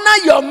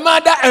honor your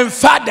mother and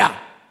father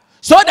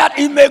so that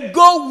it may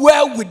go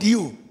well with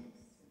you.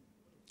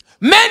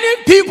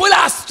 Many people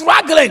are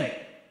struggling,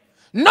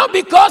 not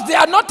because they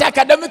are not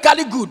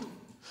academically good,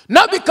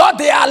 not because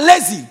they are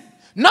lazy,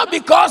 not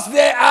because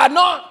they are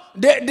not,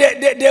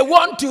 they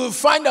want to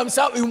find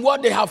themselves in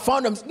what they have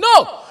found themselves.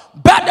 No,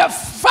 but the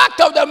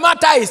fact of the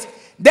matter is,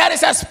 there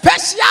is a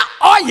special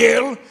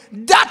oil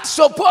that's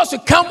supposed to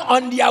come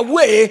on their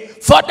way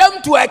for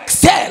them to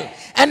excel.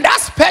 And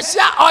that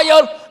special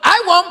oil,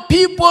 I want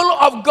people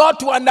of God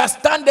to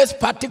understand this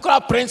particular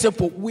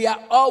principle. We are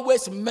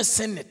always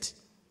missing it.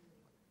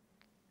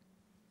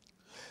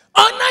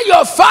 Honor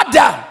your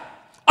father,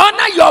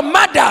 honor your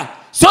mother,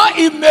 so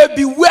it may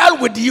be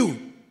well with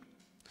you.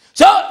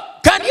 So,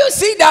 can you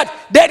see that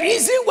the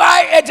reason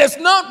why it is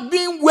not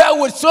being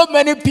well with so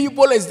many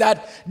people is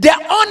that the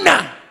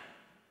honor.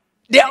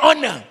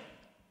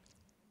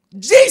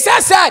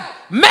 Jesus said,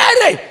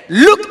 Mary,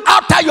 look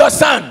after your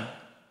son.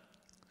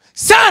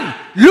 Son,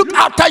 look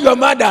after your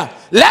mother.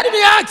 Let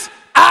me ask,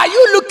 are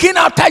you looking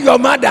after your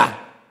mother?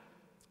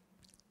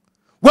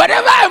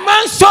 Whatever a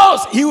man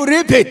sows, he will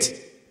reap it.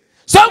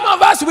 Some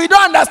of us, we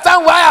don't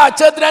understand why our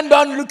children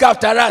don't look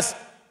after us.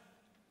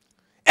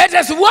 It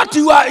is what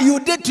you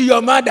did to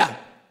your mother.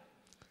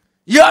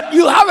 You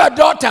have a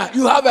daughter,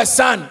 you have a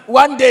son.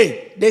 One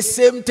day, the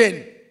same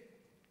thing.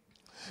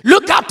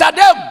 Look after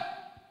them.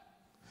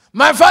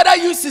 My father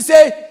used to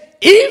say,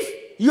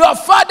 if your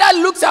father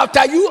looks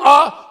after you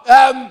or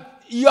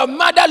your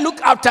mother look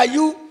after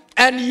you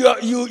and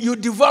you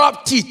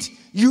develop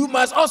teeth, you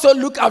must also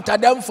look after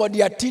them for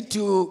their teeth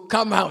to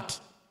come out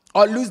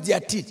or lose their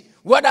teeth.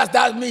 What does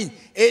that mean?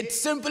 It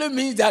simply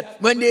means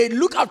that when they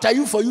look after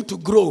you for you to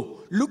grow,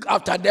 look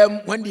after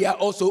them when they are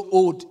also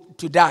old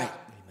to die.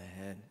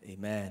 Amen.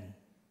 Amen.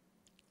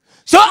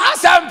 So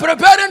as I'm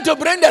preparing to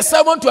bring the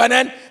sermon to an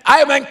end,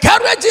 I am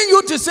encouraging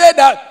you to say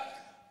that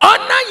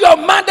honor your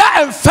mother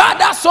and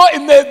father so it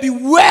may be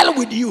well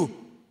with you.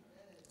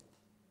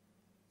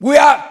 We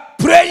are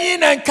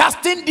praying and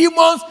casting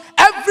demons.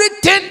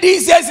 Everything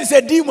these days is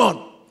a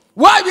demon.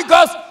 Why?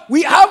 Because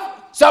we have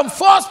some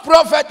false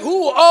prophet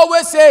who will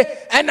always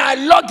say, and I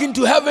log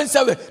into heaven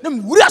 7.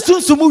 Who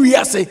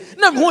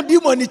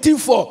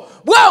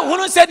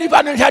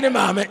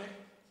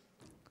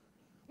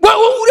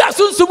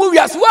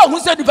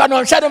said the man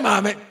on shadow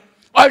mammy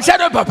or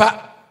shadow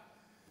papa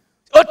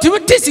or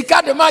Timothy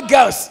Sikadema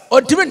girls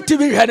or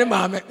Timothy had a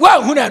mammy?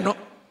 Well, who know?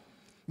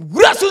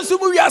 Grasun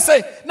Sumuya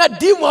say, not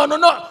demon or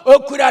not,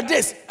 or could have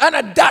this and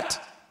a that.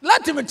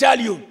 Let me tell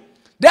you,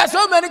 there are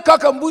so many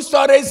cock and bull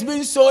stories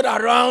being sold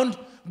around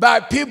by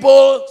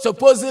people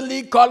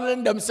supposedly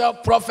calling themselves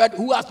prophet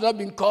who has not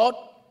been called.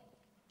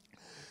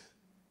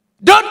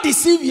 Don't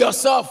deceive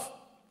yourself.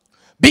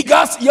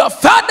 Because your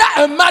father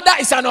and mother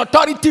is an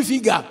authority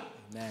figure.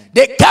 Amen.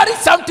 They carry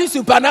something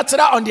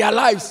supernatural on their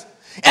lives.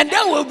 And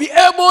they will be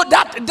able,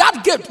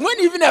 that gift, when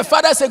even a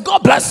father says,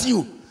 God bless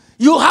you,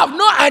 you have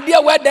no idea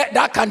where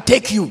that can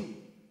take you.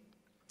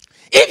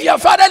 If your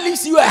father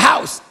leaves you a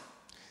house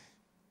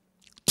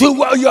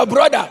to your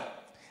brother,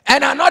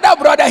 and another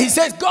brother, he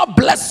says, God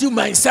bless you,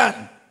 my son.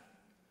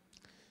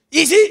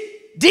 You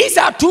see, these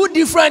are two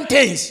different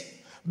things.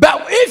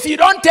 But if you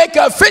don't take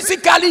care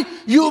physically,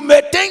 you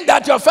may think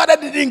that your father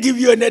didn't give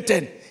you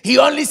anything. He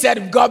only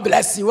said, God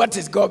bless you. What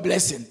is God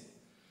blessing?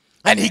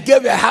 And he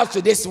gave a house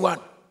to this one.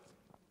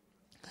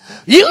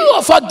 You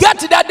will forget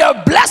that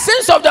the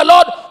blessings of the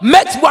Lord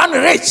makes one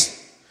rich.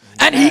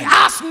 And he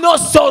has no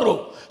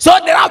sorrow. So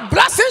there are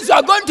blessings you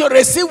are going to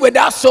receive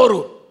without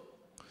sorrow.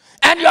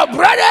 And your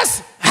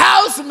brother's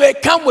house may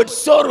come with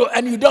sorrow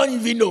and you don't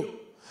even know.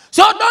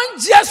 So don't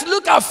just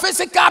look at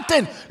physical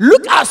thing.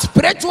 Look at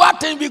spiritual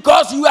thing,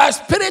 because you are a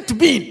spirit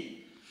being.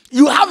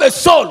 You have a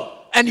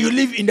soul and you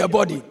live in the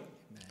body.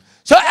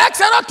 So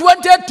Exodus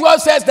 20:12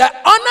 says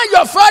that honor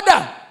your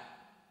father,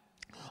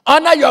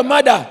 honor your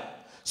mother,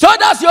 so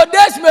that your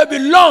days may be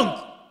long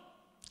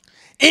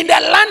in the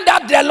land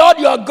that the Lord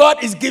your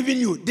God is giving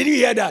you. Did you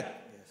hear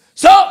that?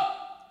 So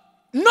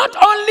not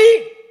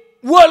only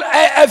will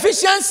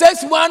Ephesians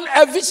 6:1,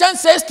 Ephesians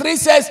 6:3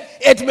 says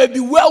it may be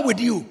well with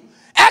you.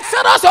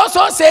 Exodus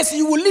also says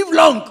you will live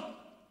long.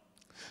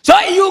 So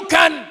it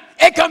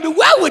can be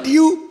well with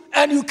you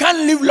and you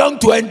can live long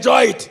to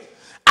enjoy it.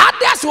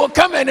 Others will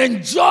come and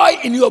enjoy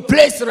in your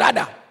place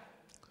rather.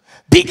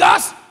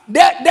 Because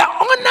the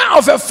honor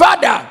of a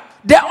father,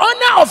 the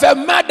honor of a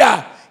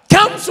mother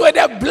comes with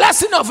a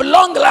blessing of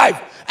long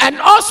life and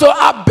also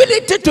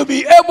ability to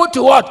be able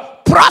to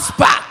what?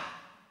 Prosper.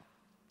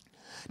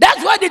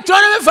 That's why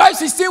Deuteronomy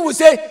 5:16 will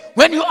say,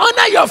 when you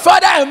honor your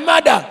father and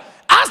mother,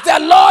 as the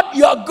Lord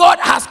your God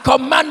has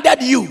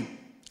commanded you,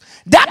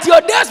 that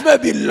your days may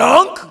be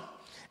long,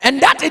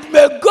 and that it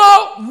may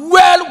go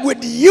well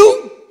with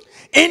you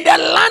in the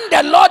land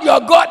the Lord your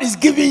God is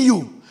giving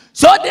you.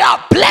 So there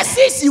are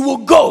places you will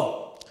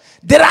go.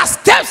 There are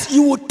steps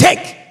you will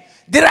take.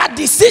 There are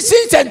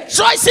decisions and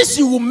choices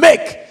you will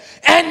make.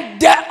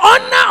 And the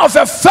honor of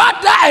a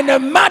father and a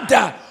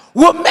mother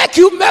will make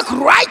you make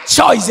right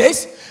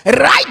choices,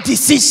 right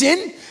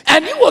decision,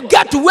 and you will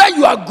get to where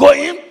you are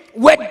going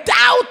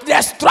without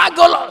the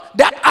struggle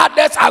that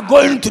others are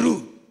going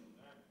through.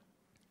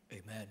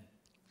 Amen.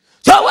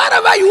 So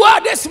wherever you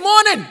are this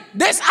morning,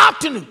 this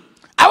afternoon,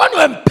 I want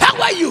to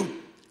empower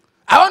you.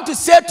 I want to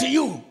say to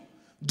you,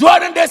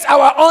 during this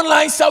our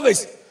online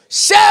service,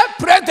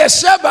 press the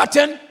share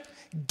button,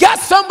 get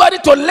somebody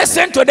to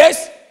listen to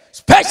this,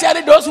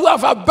 especially those who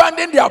have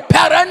abandoned their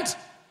parents,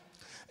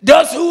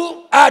 those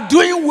who are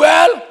doing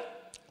well,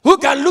 who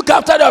can look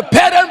after their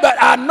parents but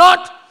are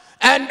not,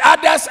 and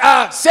others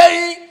are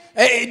saying,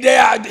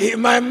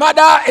 my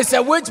mother is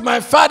a witch, my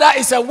father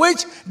is a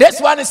witch, this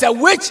one is a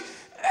witch.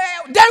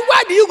 Then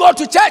why do you go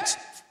to church?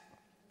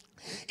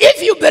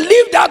 If you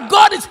believe that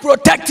God is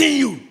protecting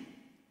you,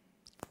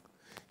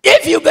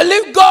 if you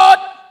believe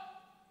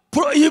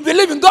you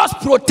believe in God's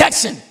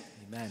protection,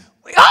 amen,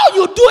 all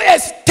you do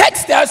is take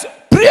steps,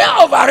 pray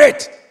over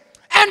it,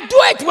 and do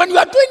it when you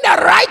are doing the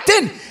right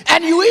thing.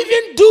 And you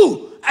even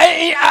do,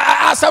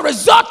 as a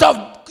result of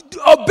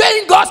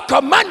obeying God's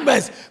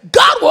commandments,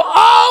 God will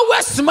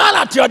always smile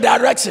at your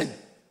direction.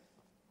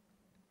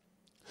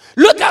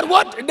 Look at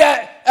what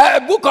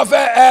the book of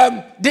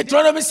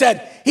Deuteronomy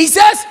said. He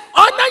says,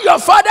 honor your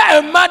father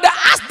and mother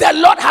as the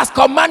Lord has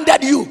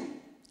commanded you.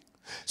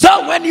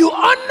 So when you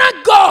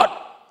honor God,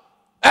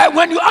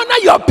 when you honor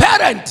your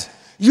parent,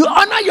 you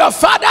honor your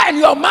father and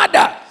your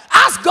mother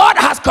as God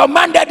has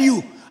commanded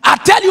you. I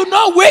tell you,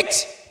 no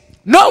witch,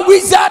 no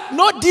wizard,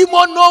 no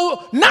demon,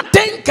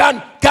 nothing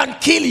can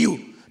kill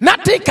you.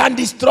 Nothing can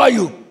destroy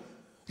you.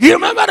 You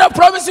remember the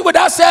promise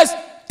that says,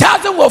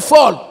 1,000 will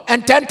fall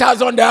and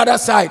 10,000 on the other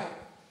side.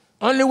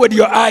 Only with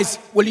your eyes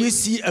will you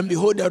see and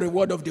behold the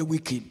reward of the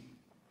wicked.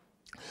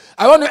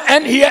 I want to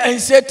end here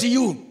and say to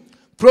you,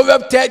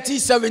 Proverbs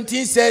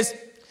 30:17 says,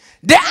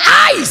 the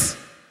eyes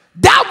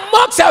that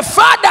mocks a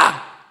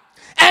father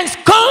and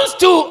scorns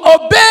to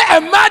obey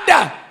a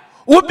mother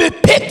will be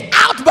picked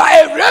out by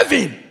a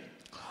raven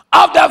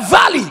of the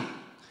valley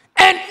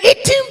and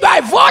eaten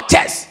by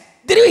vultures.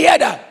 Did you hear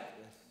that?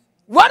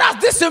 What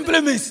does this simply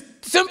mean? It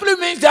simply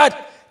means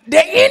that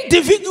the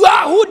individual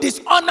who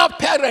dishonor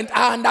parents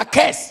are under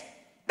curse.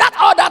 That's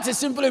all that it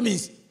simply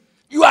means.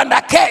 You are under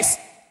curse.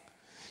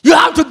 You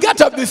have to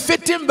get a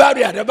befitting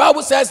barrier. The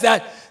Bible says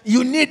that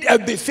you need a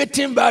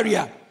befitting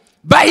barrier.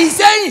 But he's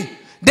saying,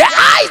 the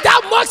eyes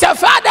that mocks a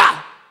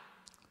father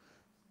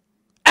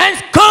and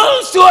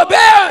scorns to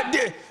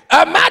obey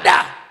a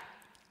mother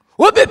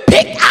will be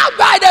picked out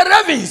by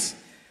the ravens.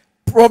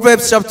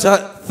 Proverbs chapter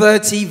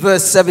 30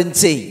 verse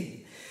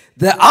 17.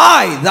 The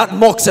eye that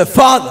mocks a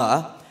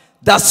father,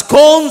 that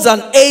scorns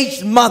an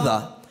aged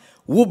mother,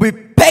 will be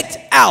pecked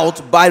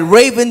out by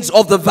ravens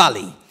of the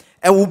valley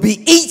and will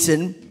be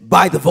eaten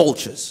by the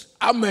vultures.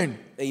 Amen.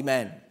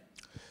 Amen.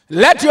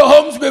 Let your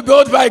homes be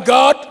built by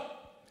God.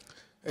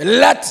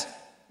 Let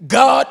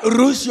God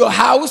rule your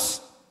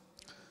house.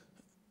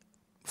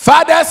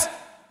 Fathers,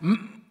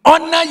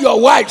 honor your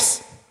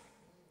wives.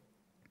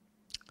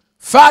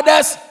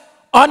 Fathers,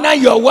 honor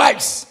your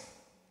wives.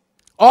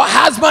 Or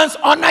husbands,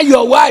 honor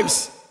your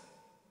wives.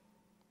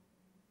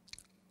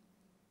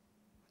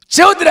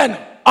 Children,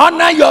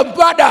 honor your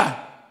brother.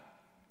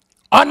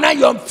 Honor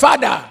your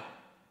father.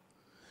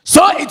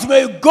 So it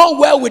may go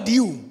well with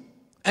you.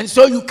 And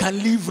so you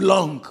can live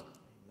long.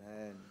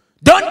 Amen.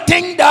 Don't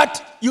think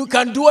that you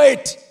can do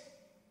it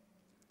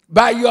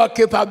by your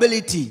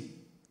capability.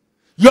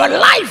 Your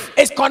life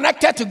is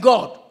connected to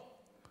God.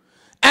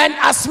 And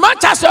as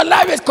much as your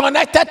life is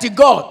connected to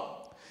God,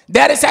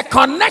 there is a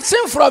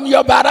connection from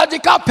your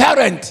biological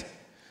parent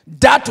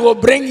that will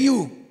bring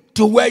you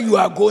to where you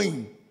are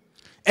going.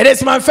 It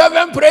is my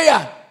fervent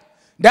prayer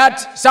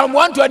that Psalm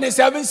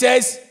 127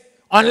 says,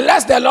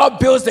 unless the Lord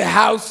builds the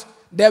house,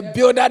 the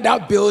builder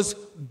that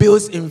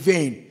builds in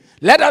vain.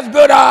 Let us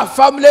build our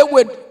family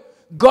with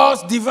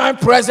God's divine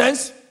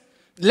presence.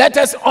 Let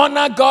us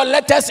honor God.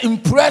 Let us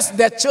impress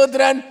the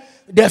children,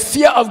 the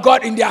fear of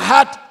God in their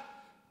heart,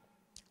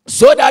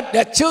 so that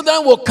the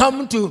children will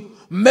come to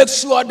make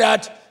sure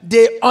that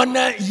they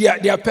honor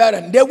their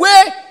parent. The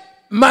way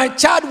my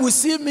child will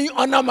see me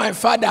honor my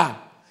father,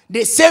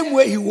 the same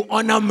way he will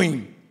honor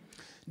me.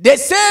 The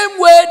same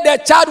way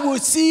the child will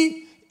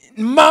see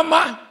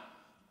mama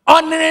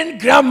honoring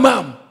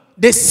grandma,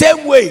 the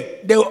same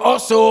way they will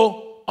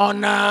also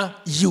honor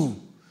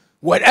you.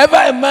 Whatever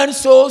a man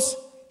sows,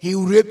 he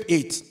will reap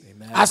it.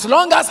 Amen. As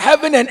long as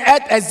heaven and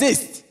earth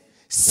exist,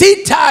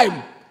 seed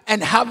time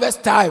and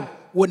harvest time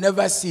will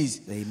never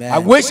cease. Amen. I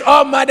wish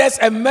all mothers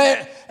a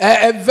very,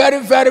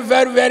 very,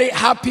 very, very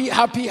happy,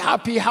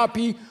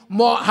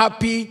 more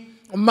happy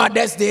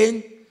Mother's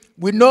Day.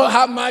 We know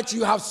how much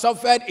you have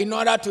suffered in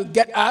order to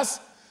get us,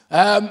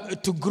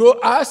 to grow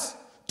us,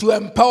 to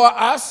empower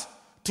us,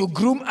 to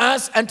groom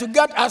us, and to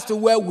get us to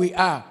where we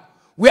are.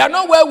 We are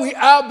not where we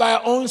are by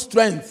our own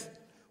strength.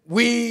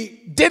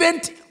 We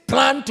didn't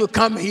planned to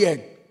come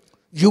here.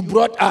 You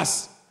brought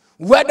us.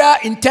 Whether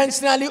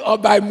intentionally or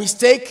by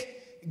mistake,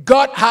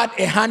 God had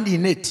a hand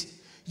in it.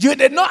 You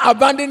did not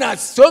abandon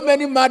us. So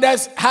many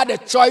mothers had a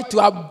choice to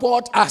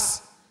abort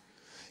us.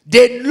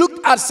 They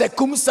looked at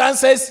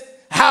circumstances,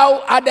 how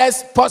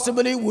others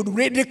possibly would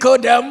ridicule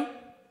them,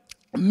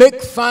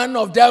 make fun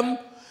of them,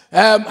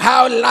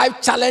 how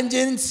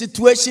life-challenging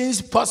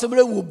situations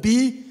possibly would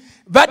be,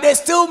 but they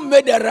still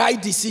made the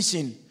right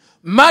decision.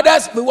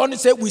 Mothers, we want to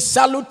say we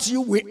salute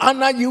you, we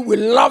honor you, we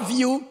love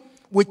you,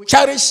 we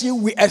cherish you,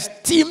 we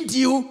esteem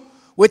you.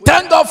 We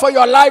thank God for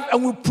your life,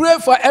 and we pray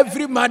for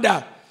every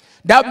mother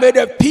that may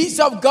the peace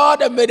of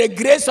God and may the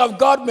grace of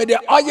God, may the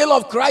oil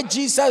of Christ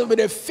Jesus, may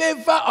the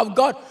favor of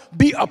God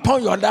be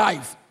upon your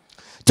life.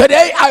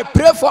 Today, I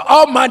pray for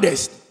all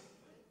mothers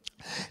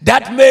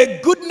that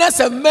may goodness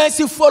and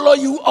mercy follow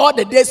you all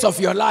the days of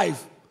your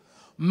life.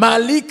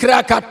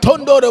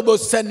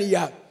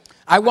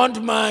 I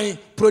want my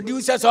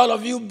producers, all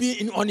of you,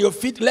 be on your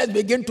feet. Let's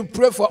begin to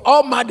pray for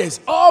all mothers,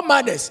 all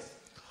mothers,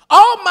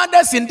 all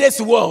mothers in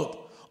this world,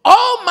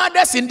 all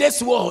mothers in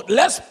this world.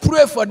 Let's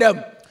pray for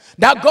them,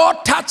 that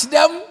God touch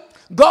them,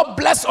 God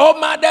bless all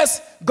mothers,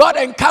 God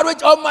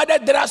encourage all mothers.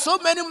 There are so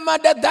many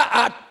mothers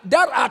that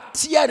are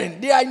tearing.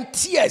 They are in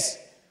tears.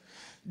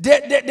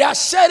 They are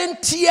shedding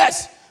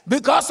tears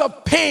because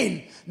of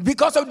pain,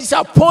 because of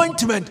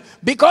disappointment,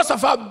 because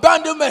of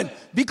abandonment,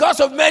 because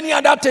of many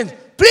other things.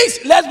 Please,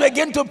 let's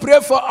begin to pray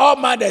for all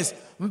mothers.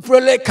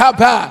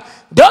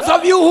 Those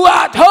of you who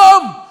are at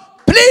home,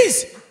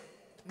 please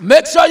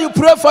make sure you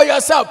pray for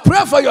yourself.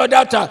 Pray for your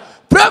daughter.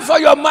 Pray for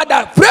your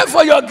mother. Pray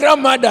for your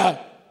grandmother.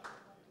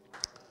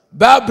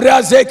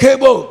 Babra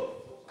zekebo.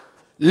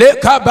 Le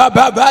kaba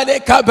baba le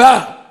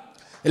kaba.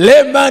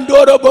 Le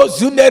mandorobo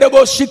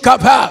zunerebo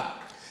shikapa.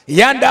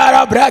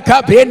 Yandara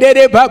braka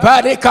bendere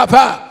baba le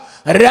kaba.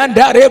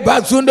 Randare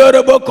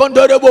bazundorobo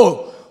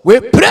kondorobo. We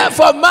pray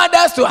for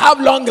mothers to have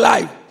long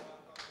life.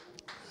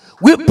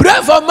 We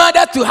pray for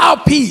mothers to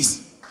have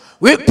peace.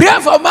 We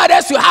pray for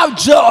mothers to have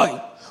joy.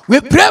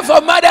 We pray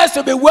for mothers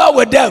to be well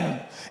with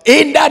them.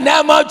 In the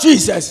name of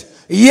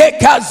Jesus.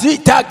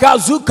 Yekazita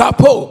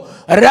kazukapo.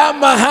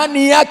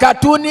 Ramahania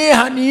katuni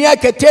hania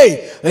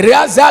kete.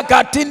 Raza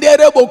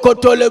katindere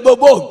bokotole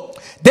bobo.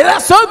 There are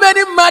so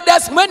many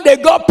mothers, when they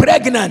got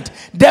pregnant,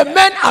 the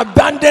men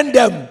abandoned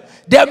them.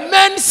 The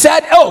men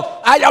said,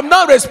 oh, I am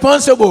not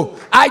responsible.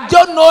 I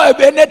don't know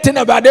anything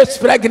about this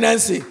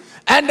pregnancy.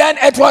 And then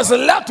it was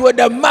left with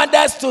the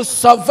mothers to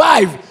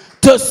survive,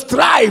 to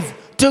strive,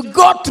 to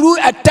go through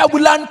a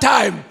turbulent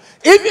time.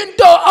 Even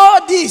though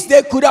all these,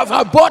 they could have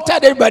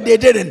aborted it, but they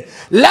didn't.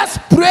 Let's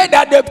pray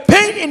that the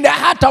pain in the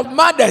heart of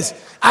mothers,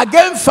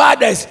 against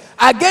fathers,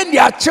 against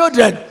their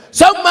children.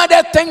 Some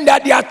mothers think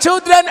that their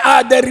children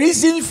are the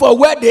reason for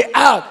where they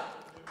are,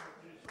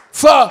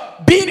 for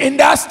being in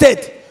that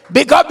state.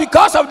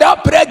 Because of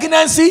that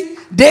pregnancy,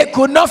 they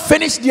could not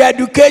finish their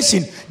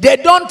education. They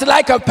don't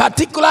like a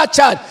particular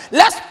child.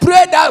 Let's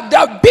pray that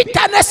the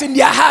bitterness in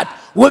their heart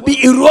will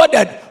be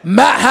eroded.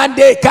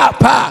 Mahande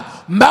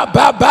kapa,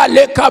 mababa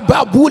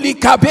lekaba buli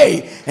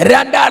kabe,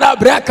 randara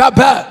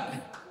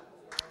brakaba.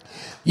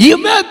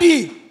 You may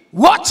be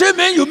watching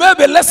me, you may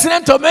be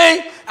listening to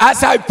me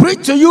as I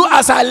preach to you,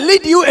 as I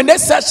lead you in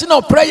this session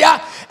of prayer,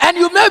 and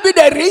you may be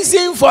the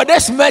reason for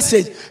this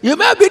message. You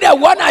may be the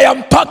one I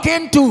am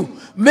talking to.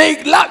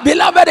 May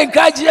beloved in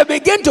Christ,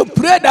 begin to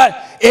pray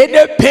that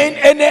any pain,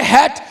 any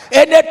hurt,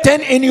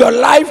 anything in your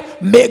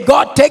life, may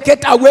God take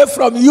it away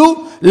from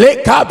you.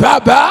 Le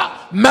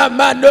kababa,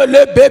 mama no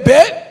le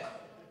bebe,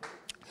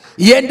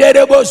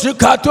 yenderebo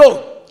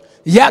zukato,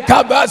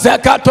 yakaba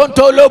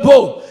zakatonto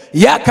lobo,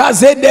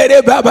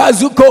 yakazendere baba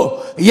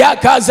zuko,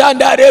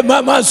 yakazandare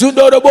mama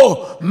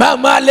zundorobo,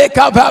 mama le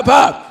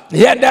kababa,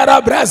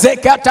 yendara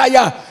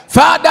brazekataya.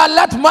 Father,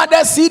 let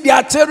mothers see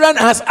their children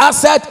as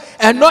asset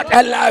and not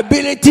a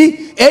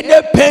liability.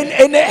 Any pain,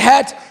 any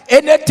hurt,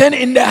 anything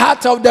in the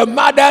heart of the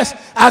mothers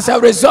as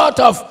a result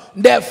of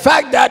the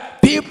fact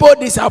that people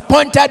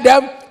disappointed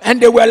them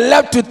and they were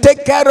left to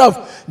take care of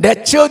the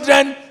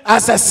children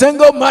as a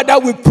single mother.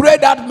 We pray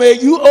that may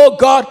you, oh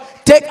God,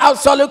 take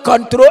absolute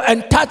control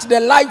and touch the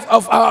life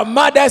of our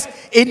mothers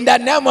in the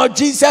name of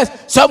Jesus.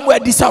 Some were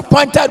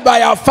disappointed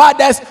by our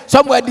fathers.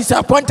 Some were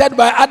disappointed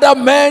by other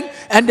men,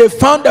 and they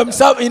found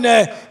themselves in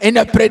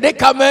a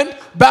predicament.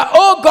 But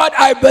oh God,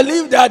 I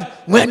believe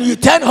that when you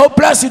turn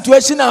hopeless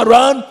situation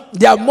around,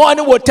 their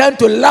mourning will turn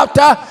to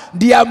laughter.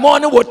 Their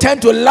mourning will turn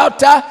to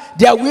laughter.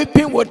 Their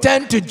weeping will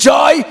turn to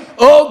joy.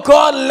 Oh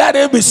God, let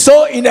it be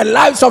so in the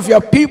lives of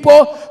your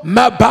people.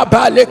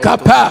 Mababa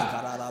lekapa.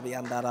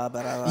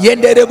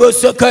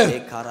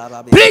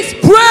 Please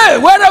pray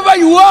wherever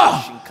you are.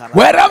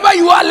 Wherever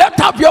you are, lift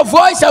up your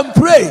voice and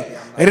pray.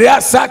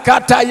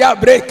 Rasakataya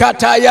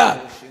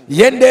brekataya.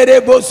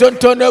 Yenderebo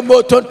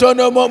sontonomo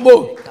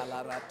tontonomo.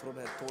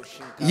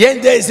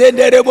 Yende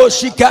zenderebo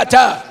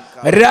shikata.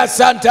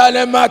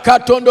 Rasantale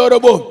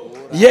makatondorobo.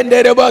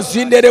 Yenderebo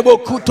zinderebo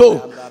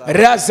kuto.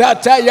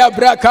 Rasataya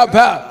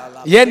brakaba.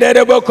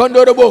 Yenderebo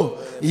kondorobo.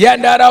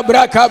 Yandara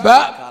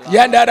brakaba.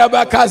 Yandara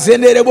baka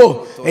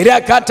zenderebo.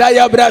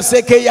 Irakataya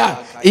brasekeya.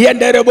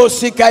 Yenderebo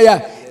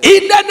sikaya.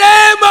 In the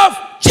name of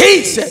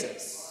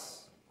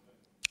Jesus.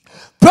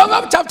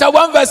 Proverbs chapter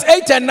 1 verse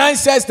 8 and 9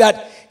 says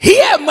that,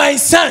 hear my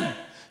son,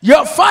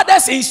 your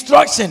father's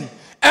instruction,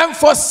 and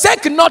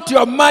forsake not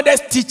your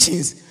mother's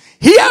teachings.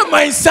 Hear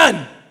my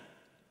son,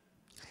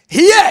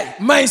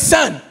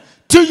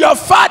 to your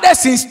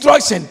father's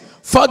instruction.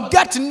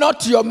 Forget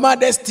not your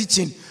mother's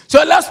teaching.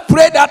 So let's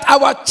pray that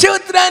our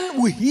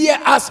children will hear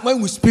us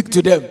when we speak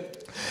to them.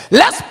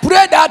 Let's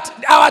pray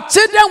that our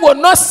children will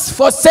not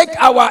forsake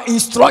our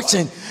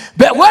instruction.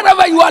 But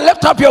wherever you are,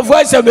 lift up your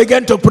voice and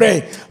begin to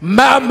pray.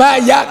 Mama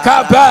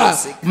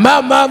Yakaba,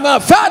 Mama.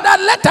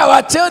 Father, let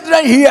our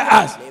children hear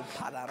us.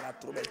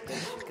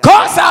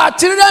 Cause our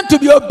children to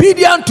be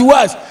obedient to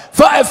us.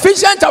 For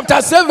Ephesians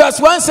chapter 7 verse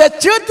 1 says,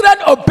 children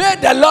obey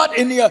the Lord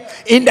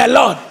in the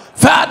Lord.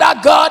 Father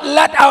God,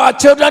 let our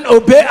children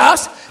obey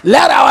us.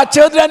 Let our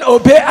children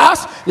obey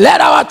us. Let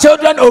our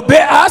children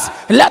obey us.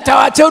 Let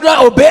our children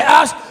obey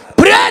us.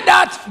 Pray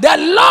that the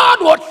Lord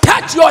will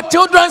touch your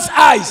children's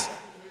eyes,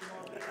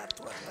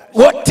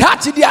 will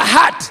touch their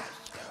heart,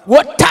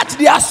 will touch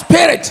their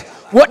spirit,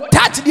 will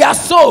touch their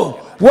soul,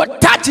 will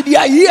touch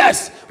their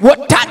ears,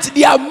 will touch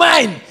their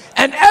mind,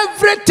 and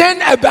everything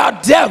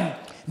about them.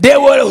 They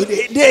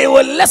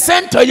will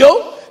listen to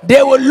you.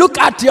 They will look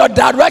at your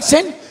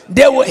direction.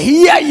 They will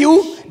hear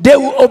you. They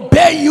will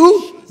obey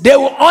you. They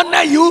will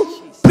honor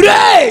you.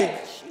 Pray.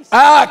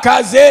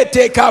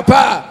 Kazete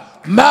kapa.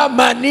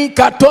 Mamani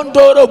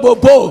katondoro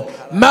bobo.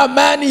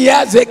 Mamani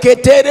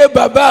yazeketere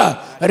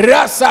baba.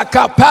 Rasa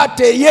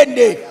kapate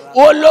yende.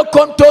 Olo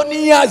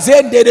kontonia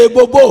zendere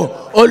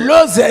bobo.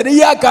 Olo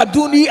zeria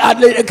kaduni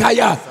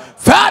adekaya.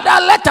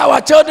 Father, let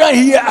our children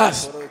hear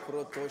us.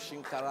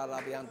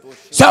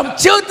 Some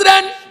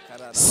children,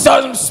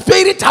 some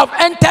spirit have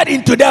entered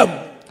into them,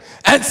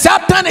 and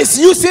Satan is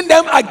using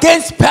them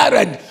against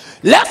parents.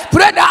 Let's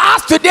pray that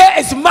as today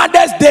is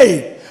Mother's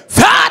Day,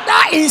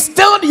 Father,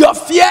 instill your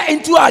fear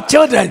into our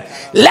children.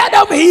 Let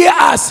them hear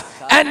us,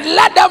 and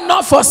let them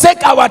not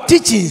forsake our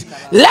teachings.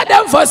 Let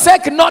them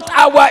forsake not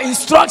our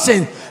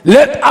instructions.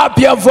 Lift up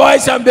your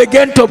voice and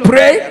begin to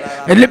pray.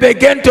 And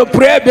begin to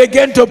pray.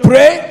 Begin to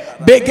pray.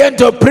 Begin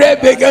to pray.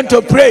 Begin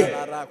to pray.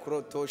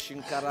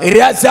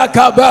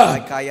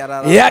 Razakaba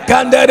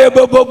yakandere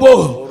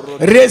bobo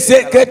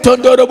rezeke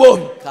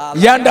tondorobo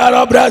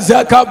yandara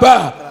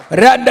brazakaba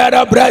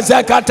randara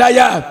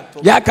brazakataya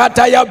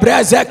yakataya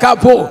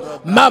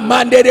brazakapo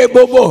mamandere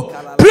bobo.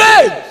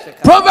 Pray.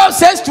 Proverbs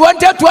says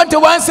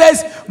 20:21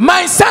 says,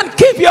 my son,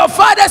 keep your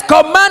father's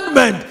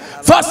commandment,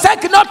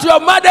 forsake not your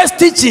mother's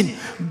teaching.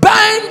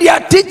 Bind their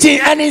teaching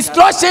and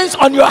instructions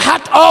on your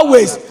heart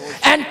always,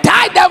 and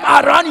tie them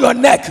around your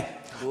neck.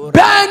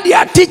 Bind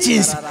their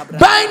teachings,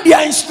 bind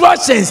their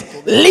instructions,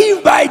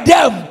 live by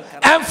them,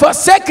 and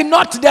forsake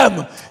not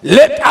them.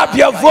 Lift up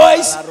your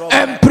voice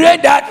and pray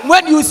that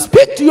when you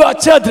speak to your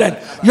children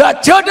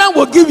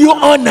will give you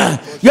honor.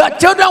 Your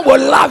children will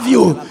love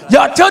you.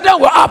 Your children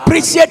will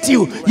appreciate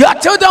you. Your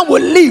children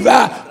will live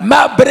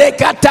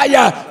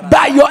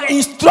by your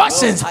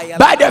instructions,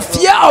 by the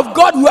fear of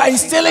God you are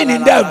instilling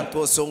in them.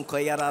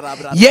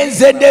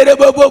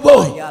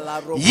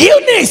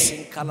 Eunice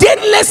did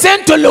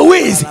listen to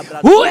Louise,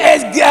 who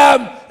is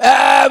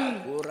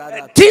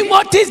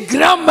Timothy's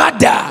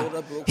grandmother.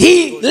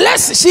 She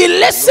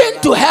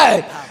listened to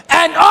her,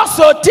 and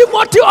also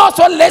Timothy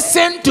also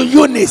listened to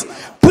Eunice.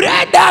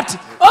 Pray that,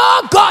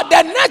 oh God,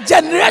 the next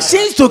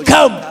generations to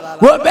come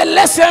will be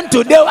listened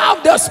to. They will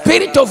have the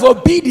spirit of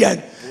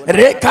obedience.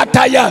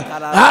 Rekataya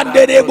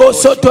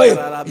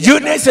and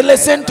Eunice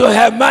listened to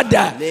her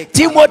mother.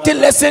 Timothy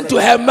listened to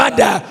her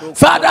mother.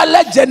 Father,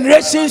 let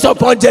generations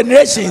upon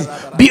generations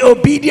be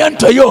obedient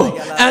to you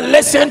and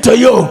listen to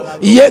you.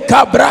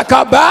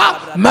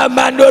 Yekabrakaba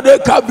mamando de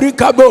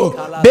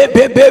kabrikabo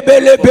bebe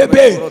bebe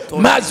bebe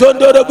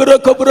mazondo de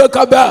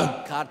brokaba.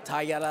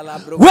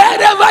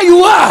 Wherever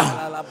you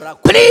are,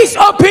 please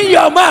open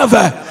your mouth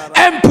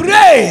and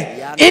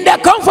pray in the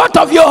comfort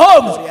of your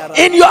homes,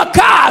 in your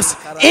cars,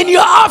 in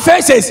your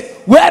offices,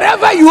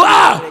 wherever you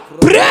are.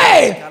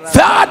 Pray,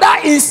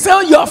 Father,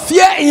 instill your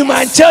fear in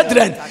my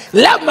children.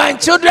 Let my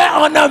children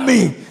honor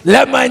me.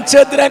 Let my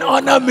children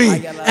honor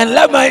me. And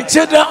let my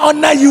children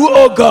honor you,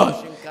 oh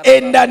God,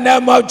 in the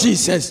name of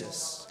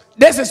Jesus.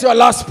 This is your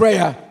last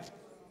prayer.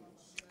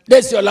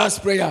 This is your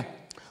last prayer.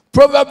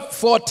 Proverbs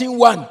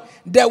 14:1.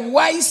 The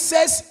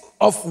wisest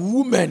of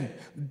women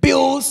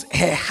builds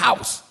her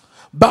house,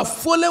 but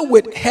fully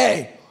with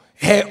her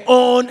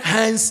own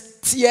hands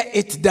tear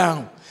it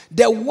down.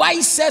 The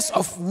wisest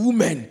of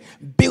women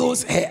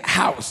builds her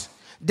house.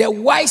 The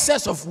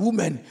wisest of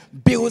women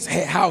builds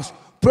her house.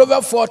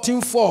 Proverbs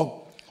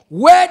 14:4.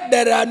 Where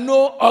there are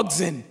no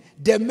oxen,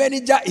 the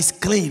manager is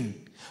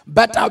clean,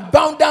 but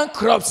abundant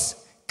crops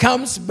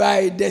comes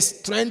by the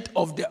strength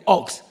of the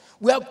ox.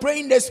 We are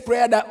praying this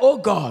prayer that, oh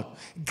God,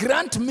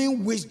 grant me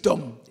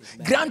wisdom,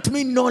 grant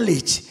me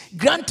knowledge,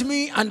 grant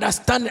me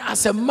understanding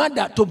as a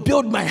mother to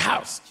build my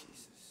house.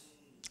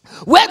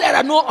 Where there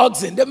are no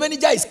oxen, the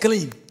manager is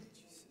clean.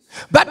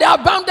 But the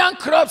abundant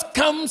crops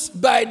comes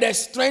by the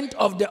strength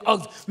of the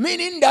ox,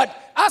 meaning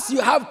that as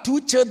you have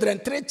 2 children,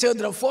 3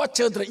 children, 4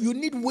 children, you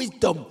need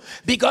wisdom,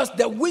 because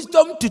the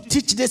wisdom to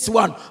teach this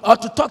one or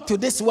to talk to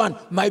this one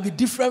might be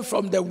different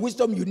from the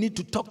wisdom you need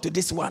to talk to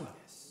this one.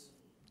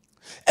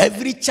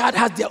 Every child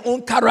has their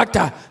own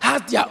character,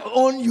 has their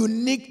own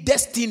unique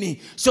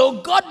destiny.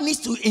 So God needs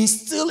to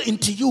instill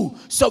into you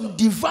some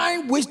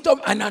divine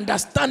wisdom and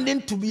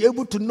understanding to be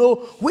able to know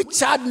which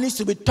child needs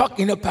to be taught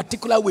in a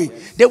particular way.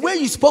 The way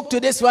you spoke to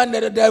this one,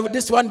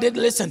 this one did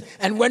listen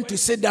and went to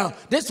sit down.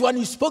 This one,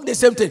 you spoke the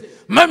same thing.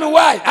 Mommy,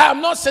 why? I am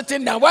not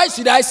sitting down. Why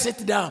should I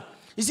sit down?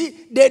 You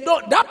see,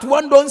 that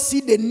one don't see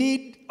the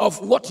need of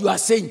what you are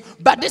saying,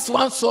 but this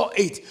one saw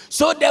it.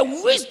 So the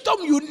wisdom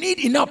you need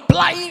in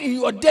applying in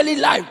your daily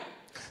life,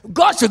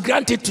 God should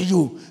grant it to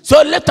you. So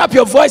lift up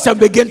your voice and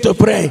begin to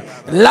pray.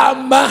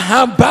 Lama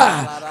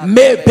hamba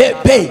me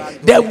pepe.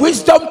 The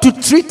wisdom to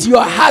treat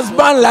your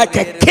husband like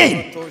a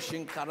king.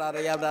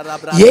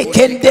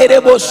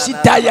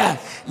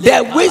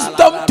 The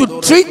wisdom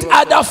to treat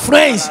other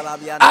friends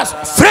as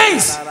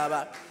friends,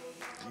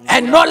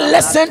 and not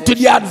listen to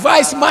the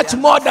advice much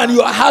more than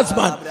your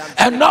husband,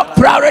 and not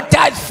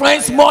prioritize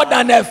friends more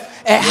than a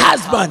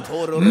husband.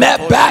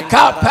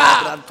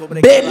 Mebakapa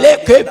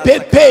beleke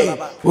pepe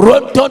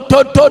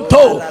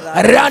rototototo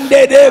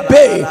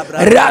randebe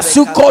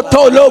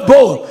rasukoto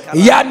lobo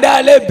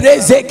yandale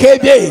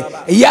brezekebe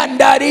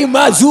yandari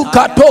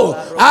mazukato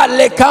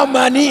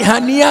alekamani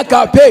hania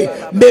kape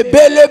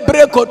mebele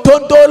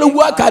brekotondo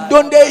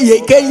wakadonde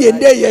yeke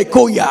yende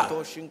yekoya.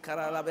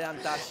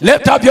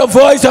 Lift up your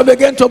voice and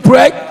begin to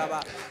pray.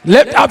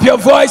 Lift up your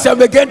voice and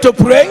begin to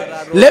pray.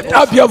 Lift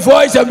up your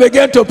voice and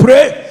begin to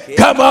pray.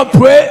 Come on,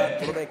 pray.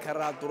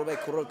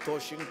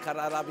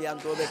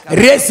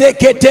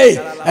 Resekete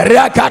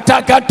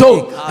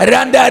rakatakato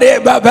randare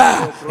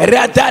baba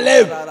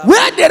ratale.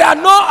 Where there are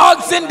no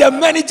oxen, the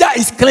manager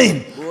is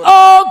clean.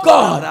 Oh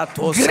God,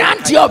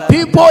 grant your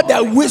people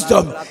the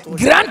wisdom,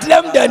 grant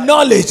them the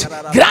knowledge,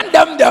 grant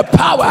them the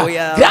power,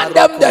 grant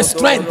them the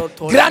strength,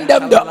 grant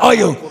them the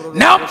oil.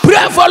 Now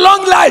pray for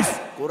long life.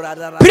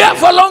 Pray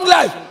for long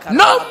life.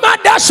 No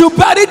mother should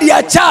bury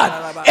their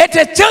child. It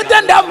is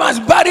children that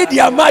must bury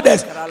their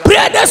mothers.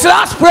 Pray this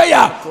last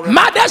prayer.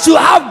 Mothers should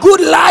have good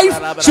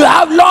life, should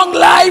have long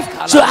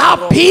life, should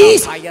have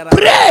peace.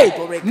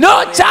 Pray.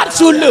 No child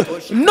should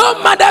lose. No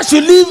mother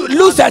should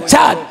lose a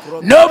child.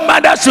 No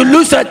mother should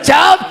lose a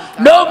child.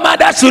 No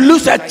mother should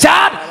lose a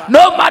child.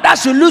 No mother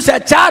should lose a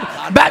child.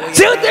 But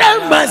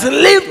children must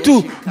live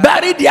to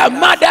bury their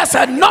mothers,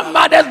 and not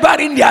mothers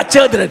burying their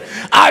children.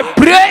 I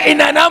pray in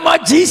the name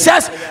of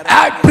Jesus.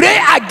 I pray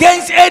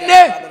against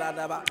any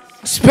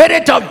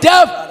spirit of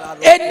death,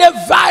 any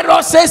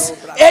viruses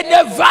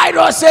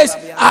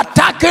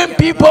attacking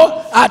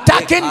people,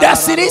 attacking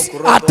destinies,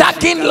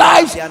 attacking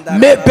lives.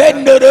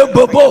 Mebendere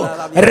bobo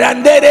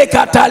randere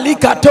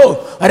katalikato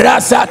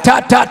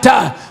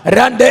rasatatata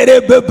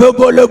randere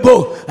bobo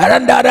lobo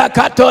randara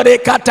katore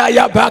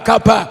kataya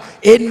bakapa.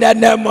 In the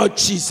name of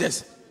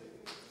Jesus.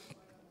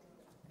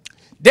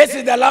 This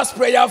is the last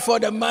prayer for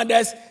the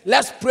mothers.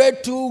 Let's pray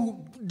 2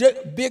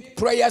 big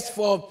prayers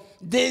for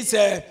this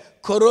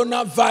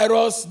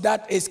coronavirus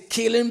that is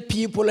killing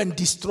people and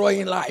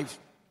destroying lives.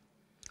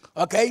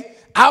 Okay?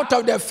 Out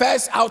of the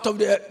first out of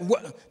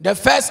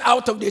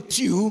the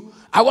 2,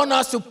 I want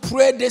us to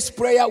pray this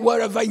prayer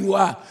wherever you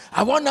are.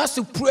 I want us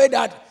to pray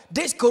that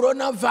this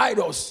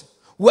coronavirus,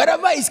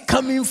 wherever it's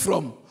coming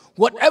from,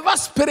 whatever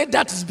spirit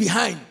that is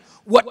behind,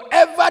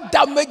 whatever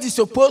damage is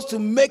supposed to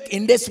make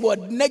in this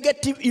world,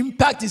 negative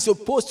impact is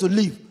supposed to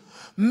leave.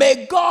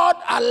 May God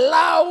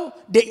allow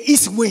the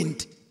east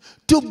wind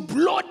to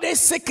blow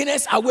this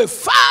sickness away,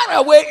 far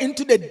away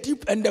into the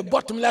deep and the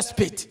bottomless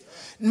pit.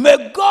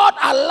 May God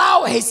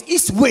allow his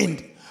east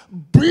wind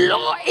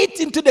blow it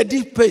into the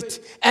deep pit,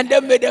 and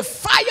then may the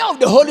fire of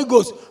the Holy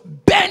Ghost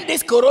burn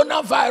this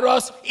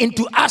coronavirus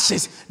into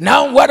ashes.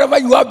 Now, wherever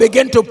you are,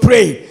 begin to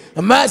pray.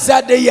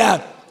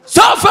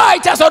 So far,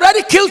 it has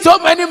already killed so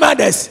many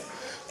mothers.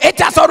 It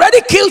has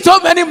already killed so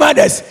many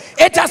mothers.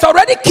 It has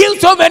already killed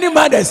so many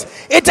mothers.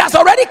 It has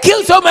already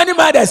killed so many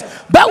mothers.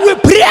 But we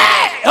pray.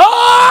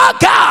 Oh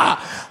God.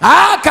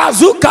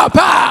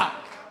 Akazukapa.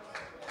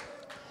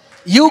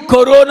 You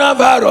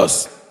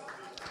coronavirus.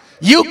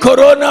 You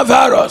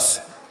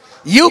coronavirus.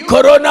 You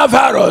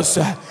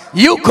coronavirus.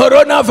 You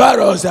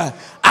coronavirus.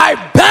 I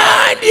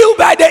bind you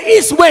by the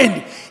east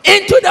wind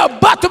into the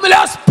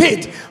bottomless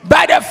pit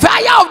by the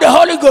fire of the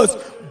Holy Ghost.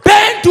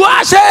 Burn to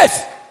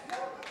ashes.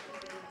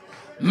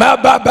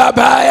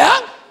 Mababaya,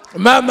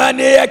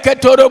 Mamania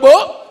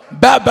Ketorobo,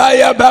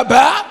 Babaya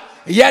Baba,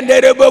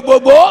 Yanderebo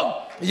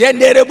Bobo,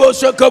 Yanderebo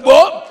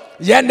Sokobo,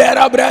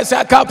 Yandera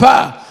Brasa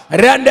Kapa,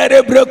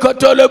 Randere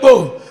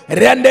Brokotolobo,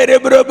 Randere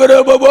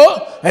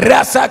Brobobo,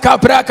 Rasa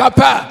Capra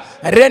Kapa,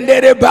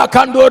 Rendere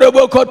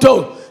Bakandorobo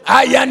Koto,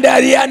 Ayanda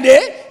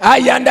Yande,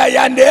 Ayanda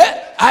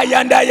Yande,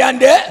 Ayanda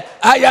Yande,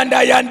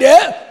 Ayanda Yande,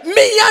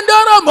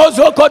 Miyandoro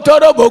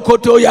Mozokotorobo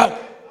Kotoya.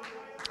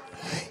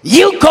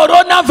 You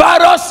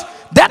coronavirus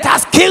that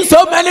has killed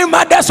so many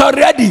mothers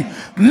already,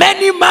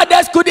 Many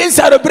mothers couldn't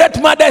celebrate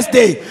Mother's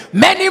Day.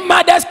 Many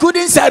mothers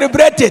couldn't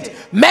celebrate it.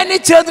 Many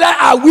children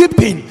are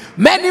weeping.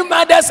 Many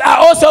mothers are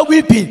also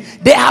weeping.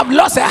 They have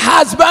lost a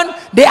husband.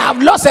 They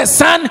have lost a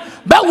son.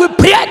 But we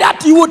pray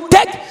that you will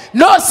take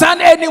no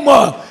son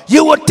anymore.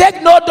 You will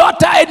take no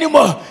daughter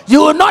anymore.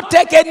 You will not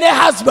take any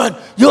husband.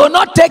 You will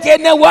not take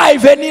any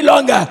wife any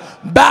longer.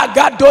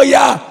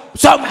 Bagadoya.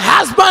 Some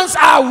husbands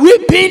are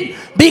weeping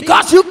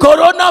because you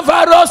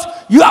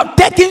coronavirus. You have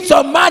taken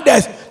some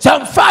mothers.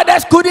 Some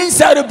fathers couldn't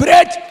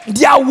celebrate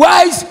their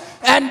wives,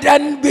 and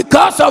then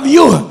because of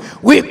you,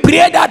 we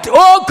pray that,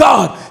 oh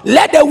God,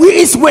 let the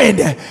east wind,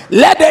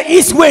 let the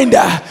east wind,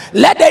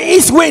 let the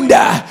east wind,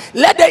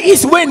 let the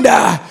east wind,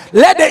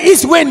 let the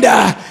east wind,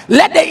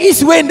 let the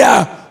east wind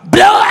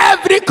blow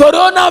every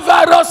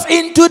coronavirus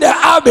into the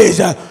abyss.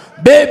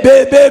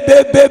 Baby,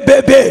 baby, baby,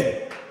 baby.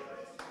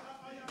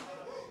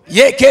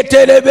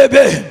 Yeketere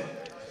bebe,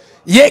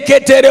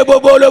 yeketere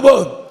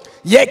bobolobo,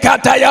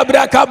 yekataya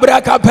braka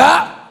braka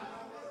pa.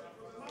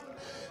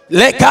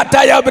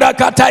 Lekataya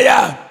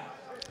brakataya,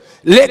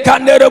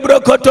 lekandero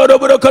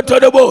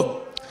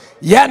brokotoro,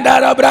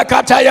 yandara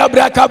brakataya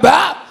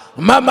brakaba,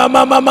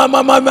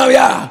 mama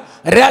ya,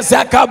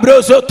 razaka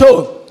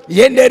brosoto,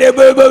 yendere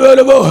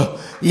bobo,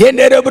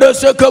 yendere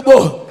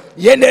brosokobo,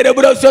 yendere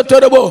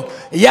brosotorobo,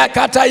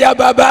 yakataya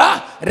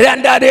baba,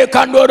 randare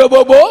kandoro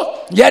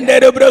bobo,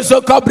 yendere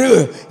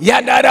brosokobru,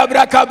 yandara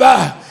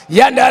brakaba,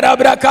 yandara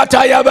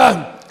brakataya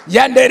ba,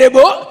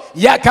 yanderebo,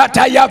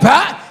 yakataya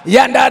pa.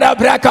 Yandara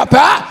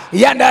brakapa,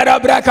 yandara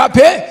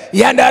brakape,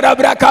 yandara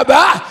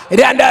brakaba,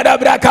 yandara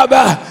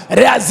brakaba,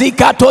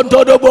 razika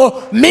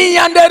tontodobo, mi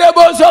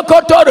yanderebo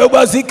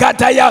zokotorobo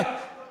zikataya,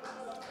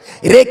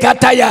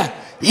 rekataya.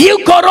 You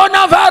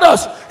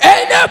coronavirus,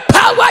 any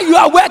power you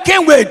are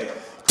working with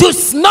to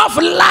snuff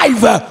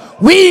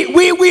life, we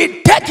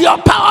take your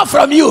power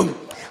from you.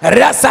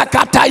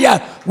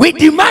 Rasakataya, we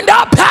demand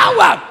our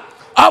power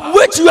of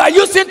which you are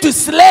using to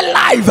slay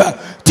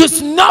life, to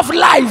snuff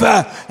life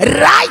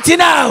right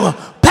now.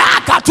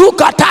 Pakatu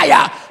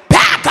kataya,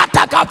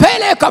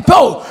 pakatakapele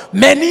kapo,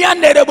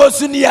 meniande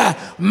rebosunia,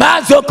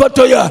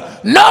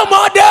 mazokotoya. No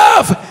more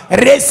death.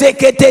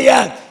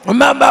 Reseketeya,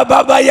 mama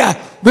babaya.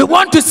 We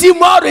want to see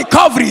more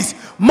recoveries.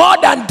 More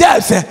than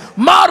deaths,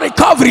 more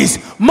recoveries,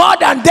 more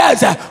than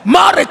deaths,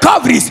 more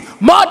recoveries,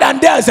 more than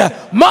deaths,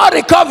 more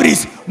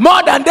recoveries,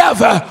 more than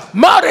death,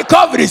 more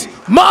recoveries,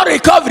 more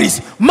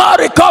recoveries, more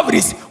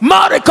recoveries,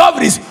 more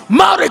recoveries,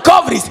 more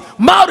recoveries,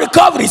 more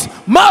recoveries,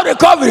 more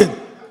recoveries.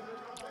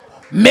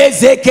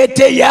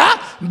 Mezeketeya,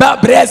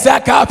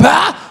 babreza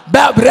kapa,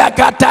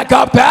 babrakata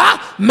kapa,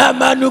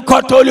 mamanu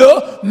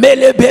kotolo,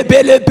 mele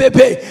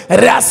bebe,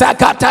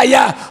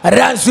 rasakataya,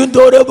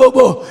 ranzundoro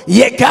bobo,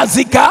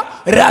 yekazika,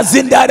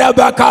 razindara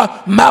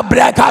baka,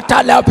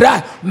 mabrakata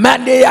labra,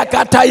 mandeya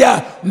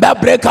kataya,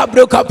 mabreka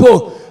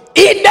brokapo.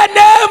 In the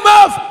name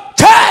of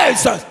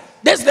Jesus.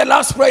 This is the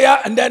last prayer,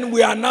 and then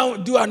we are now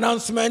do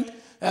announcement.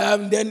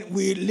 Then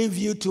we leave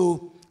you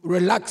to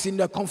relax in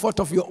the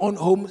comfort of your own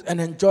homes and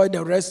enjoy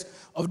the rest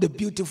of the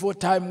beautiful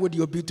time with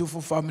your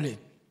beautiful family.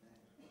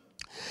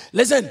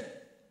 Listen,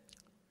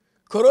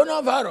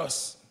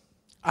 coronavirus,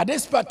 at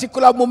this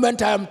particular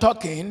moment I am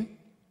talking,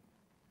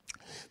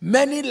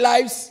 many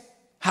lives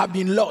have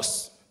been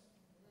lost,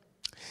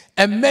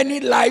 and many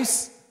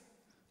lives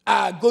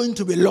are going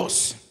to be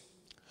lost.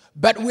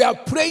 But we are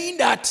praying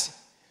that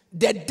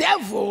the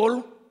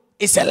devil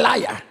is a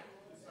liar.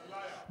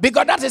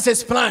 Because that is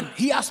his plan.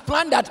 He has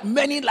planned that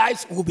many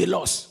lives will be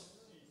lost.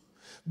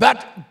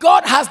 But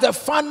God has the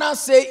final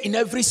say in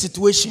every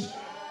situation.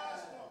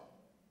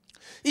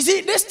 You see,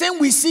 this thing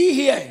we see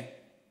here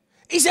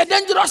is a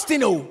dangerous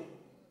thing.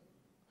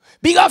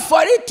 Because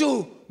for it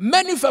to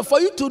manifest, for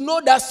you to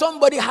know that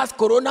somebody has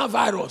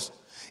coronavirus,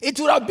 it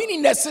would have been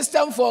in the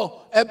system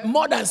for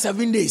more than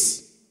 7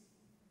 days.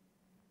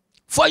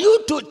 For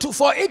you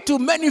for it to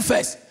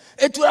manifest,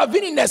 it would have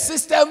been in the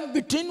system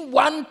between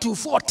 1 to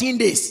 14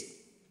 days.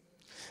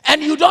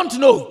 And you don't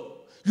know.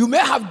 You may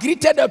have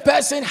greeted the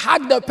person,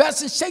 hugged the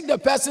person, shake the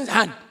person's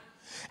hand.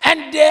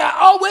 And they are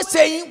always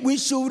saying we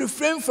should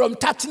refrain from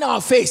touching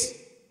our face.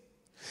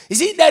 You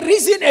see, the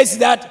reason is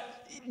that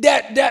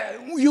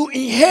you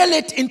inhale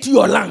it into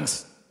your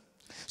lungs.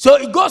 So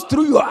it goes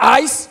through your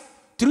eyes,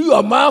 through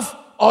your mouth,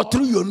 or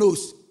through your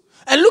nose.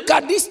 And look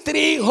at these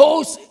 3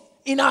 holes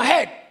in our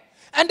head.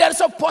 And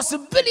there's a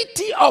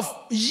possibility of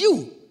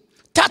you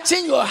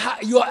touching your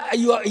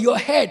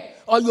head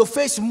or your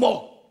face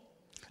more.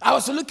 I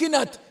was looking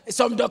at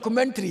some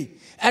documentary,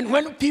 and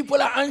when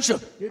people are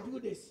anxious, they do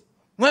this.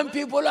 When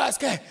people are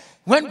scared,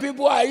 when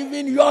people are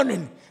even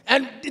yawning,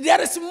 and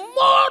there is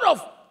more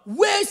of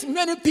ways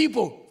many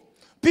people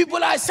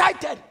are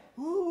excited.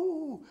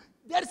 Ooh,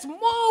 there's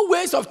more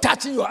ways of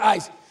touching your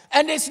eyes.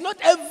 And it's not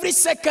every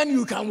second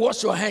you can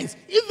wash your hands,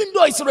 even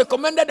though it's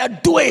recommended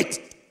that do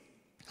it.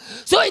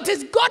 So it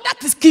is God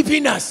that is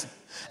keeping us.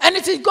 And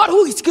it is God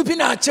who is keeping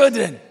our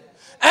children.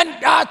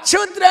 And our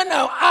children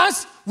are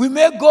us. We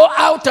may go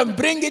out and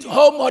bring it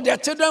home, or their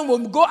children will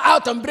go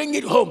out and bring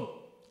it home.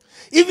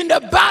 Even the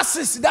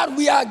buses that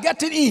we are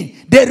getting in,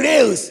 the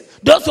rails.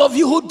 Those of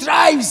you who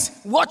drives,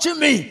 watching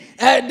me,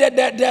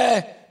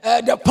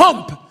 the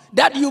pump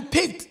that you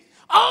picked,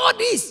 all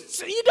this,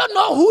 so you don't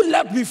know who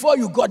left before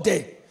you got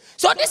there.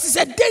 So this is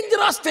a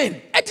dangerous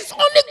thing. It is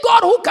only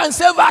God who can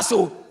save us.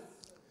 So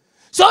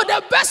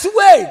the best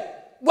way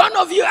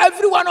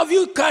every one of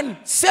you can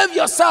save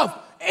yourself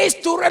is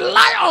to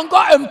rely on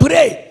God and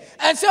pray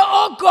and say,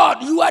 oh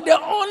God, you are the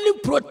only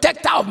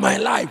protector of my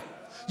life.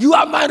 You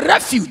are my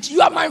refuge.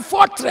 You are my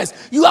fortress.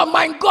 You are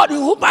my God in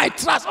whom I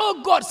trust.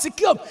 Oh God,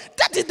 secure.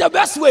 That is the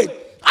best way.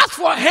 As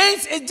for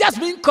hands, it's just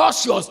being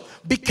cautious.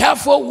 Be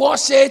careful,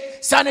 wash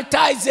it,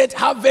 sanitize it,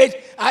 have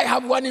it. I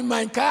have one in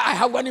my car. I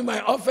have one in my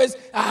office.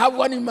 I have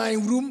one in my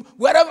room.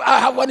 Wherever I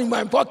have one in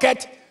my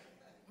pocket.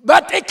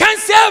 But it can't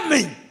save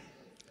me.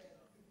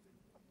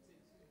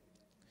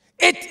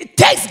 It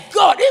takes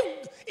God.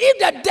 If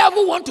the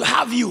devil want to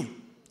have you,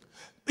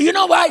 you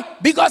know why?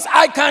 Because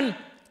I can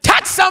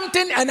touch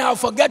something and I'll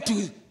forget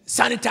to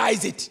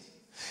sanitize it.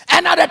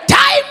 And at the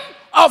time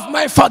of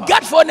my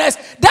forgetfulness,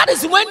 that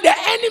is when the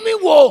enemy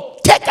will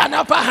take an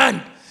upper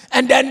hand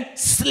and then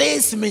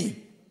slays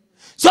me.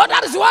 So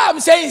that is why I'm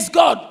saying it's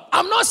God.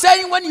 I'm not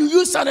saying when you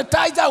use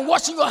sanitizer and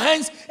washing your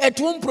hands, it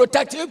won't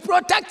protect you. It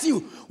protects you.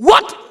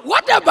 What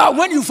about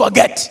when you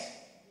forget?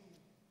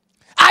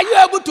 Are you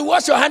able to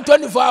wash your hand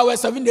 24 hours,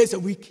 7 days a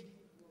week?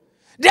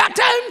 There are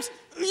times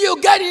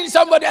you get in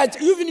somebody,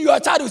 even your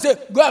child will say,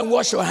 go and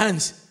wash your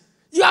hands.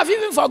 You have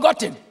even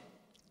forgotten.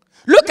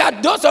 Look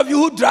at those of you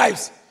who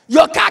drives.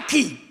 Your car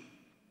key.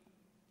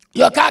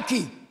 You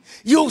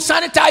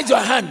sanitize your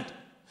hand.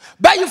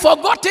 But you've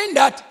forgotten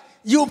that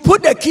you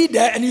put the key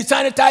there and you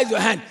sanitize your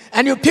hand.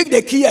 And you pick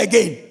the key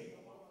again.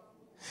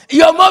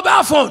 Your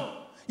mobile phone.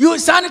 You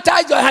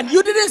sanitize your hand.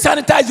 You didn't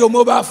sanitize your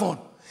mobile phone.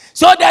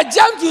 So the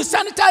germs, you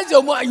sanitize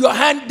your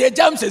hand, the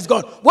germs is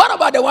gone. What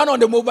about the one on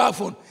the mobile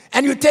phone?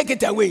 And you take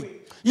it away.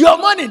 Your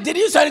money, did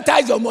you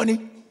sanitize your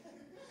money?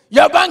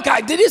 Your bank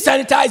card, did you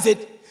sanitize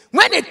it?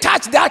 When it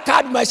touched that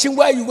card machine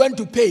where you went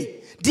to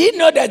pay, did you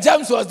know the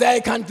germs was there,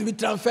 it can't be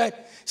transferred?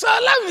 So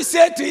let me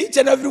say to each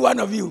and every one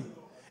of you,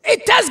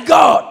 it takes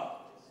God.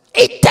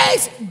 It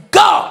takes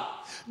God.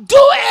 Do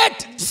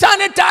it.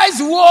 Sanitize,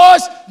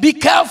 wash, be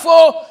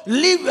careful,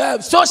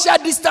 live social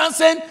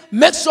distancing,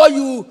 make sure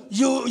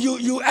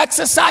you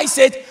exercise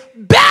it.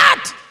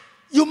 But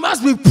you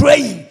must be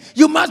praying.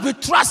 You must be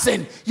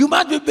trusting. You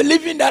must be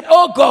believing that,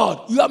 oh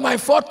God, you are my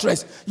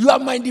fortress. You are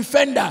my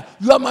defender.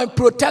 You are my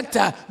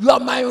protector. You are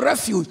my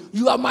refuge.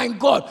 You are my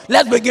God.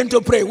 Let's begin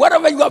to pray.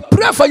 Whatever you are,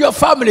 pray for your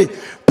family.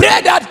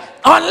 Pray that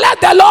unless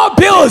the Lord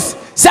builds,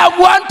 Psalm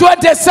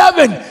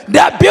 127,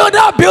 the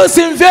builder builds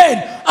in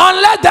vain.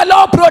 Unless the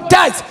Lord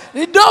protects,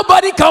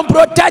 nobody can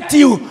protect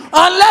you.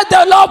 Unless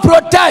the Lord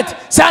protects,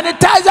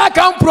 sanitizer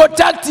can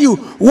protect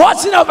you.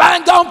 Washing of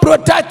hand can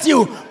protect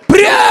you.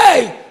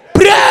 Pray,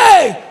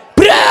 pray,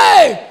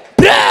 pray,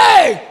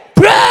 pray,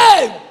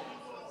 pray.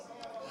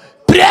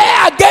 Pray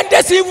against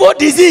this evil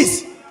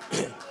disease.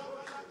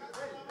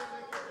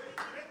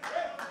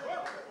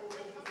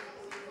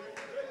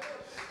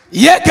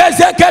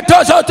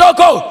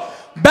 Yekezeketosotoko.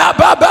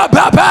 Baba baba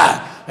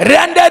baba.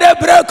 Rendere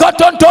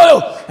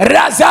brekotonto.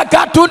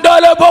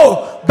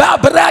 Razakatundolobo.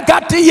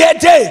 Babrakati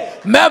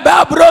yete.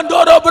 Meba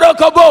brondoro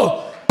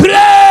brokobo.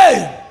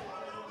 Pray.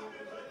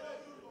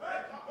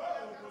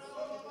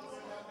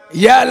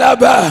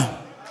 Yalaba.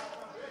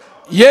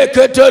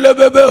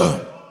 Yeketolobebo.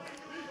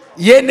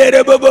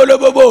 Yenere bobo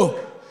lobobo.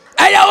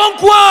 Aya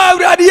wonkwa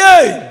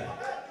radie.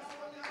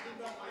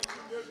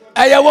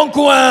 Aya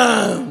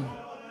wonkwa.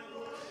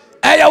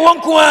 Aya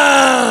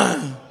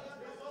wonkwa.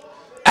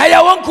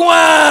 Aya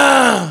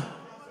wonkwa.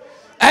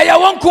 Aya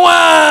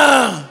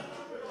wonkwa.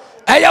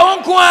 Aya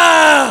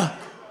wonkwa.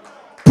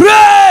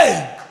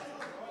 Pray.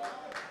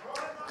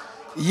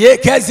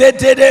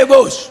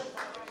 Yekezetedebosh.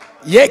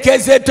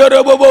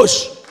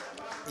 Yekezetorobobosh.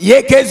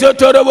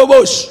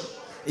 Yekezotorobobosh.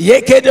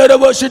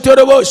 Yekedorobosh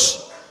torobosh.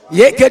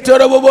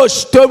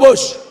 Yeketorobobosh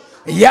tobosh.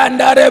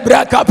 Yandare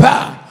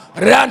brakapa.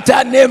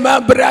 Ranta nema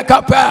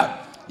brakapa.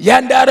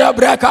 Yandara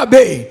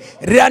brakabe.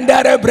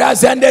 Randare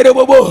brazandere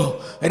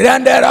bobo.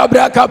 Randara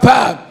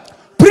brakapa.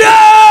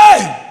 Pray.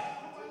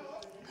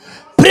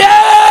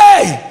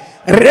 Pray.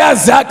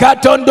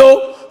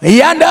 Razakatondo.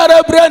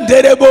 Yandara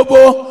brandere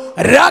bobo.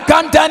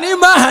 Rakantani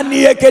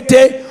mahani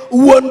ekete.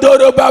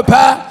 Wondoro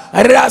baba.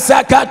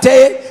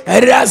 Razakate.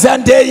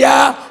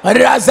 Razandeya.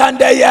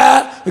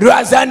 Razandeya.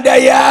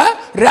 Razandeya.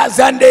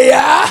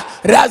 Razandeya.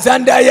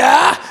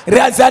 Razandaya.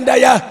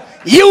 Razandaya.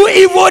 You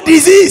evil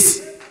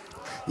disease.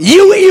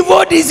 You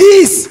evil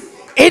disease.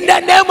 In the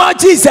name of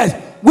Jesus.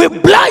 We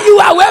blow you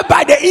away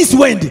by the east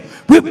wind.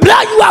 We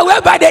blow you away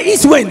by the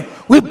east wind.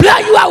 We blow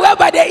you away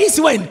by the east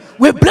wind.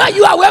 We blow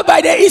you away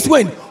by the east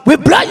wind. We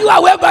blow you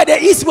away by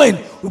the east wind.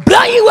 We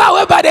blow you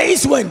away by the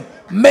east wind.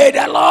 May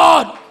the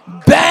Lord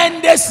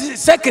burn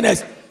this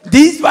sickness,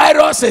 these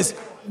viruses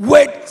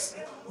with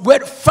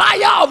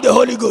fire of the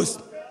Holy Ghost.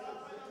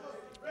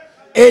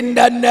 In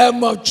the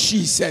name of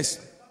Jesus.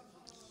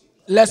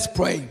 Let's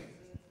pray.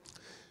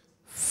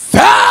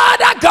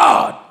 Father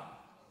God,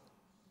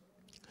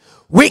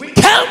 We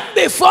come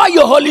before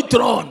your holy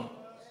throne.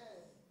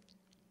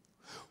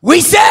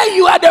 We say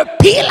you are the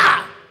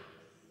pillar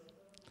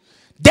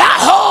that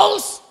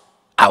holds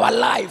our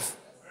life.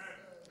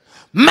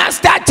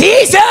 Master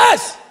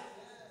Jesus,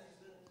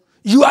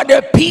 you are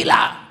the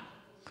pillar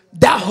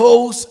that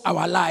holds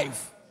our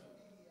life.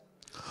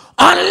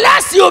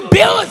 Unless you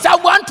build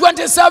Psalm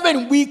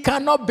 127, we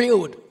cannot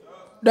build.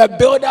 The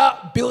builder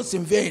builds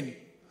in vain.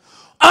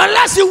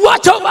 Unless you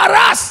watch over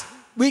us,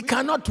 we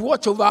cannot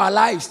watch over our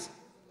lives.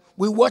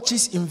 We watch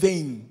it in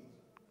vain.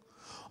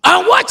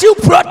 And what you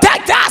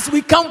protect us,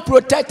 we can't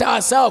protect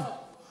ourselves.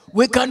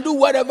 We can do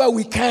whatever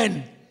we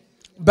can,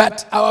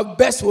 but our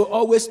best will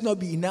always not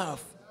be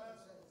enough.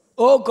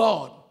 Oh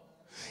God,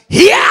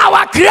 hear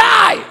our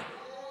cry.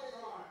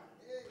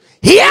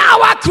 Hear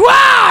our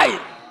cry.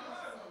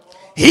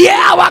 Hear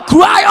our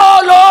cry,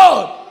 oh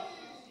Lord.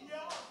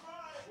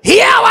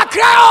 Hear our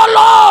cry, oh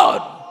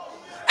Lord.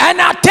 And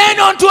attend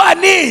unto our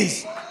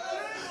knees.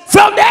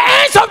 From the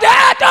ends of the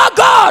earth, oh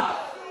God,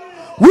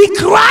 we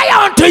cry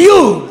unto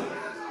you.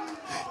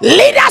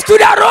 Lead us to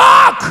the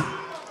rock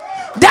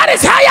that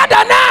is higher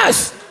than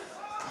us.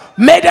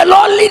 May the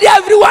Lord lead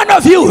every one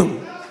of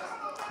you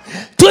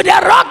to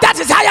the rock that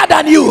is higher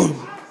than you.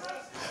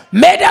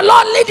 May the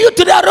Lord lead you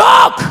to the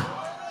rock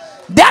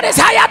that is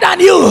higher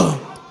than you.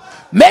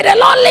 May the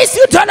Lord lead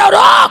you to the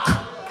rock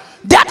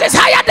that is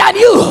higher than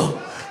you.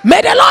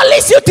 May the Lord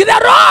lead you to the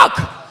rock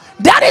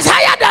that is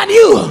higher than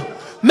you.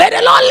 May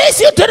the Lord lead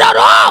you to the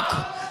rock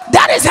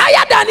that is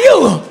higher than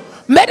you.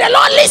 May the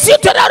Lord lead you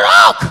to the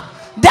rock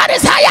that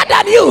is higher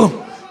than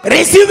you.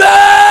 Receive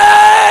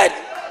it.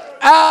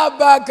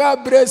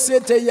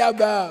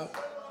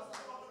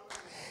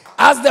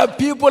 As the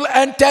people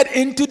entered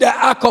into the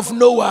ark of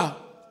Noah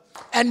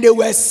and they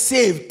were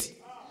saved,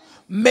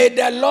 may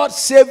the Lord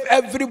save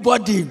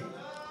everybody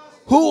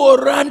who will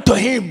run to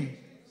him.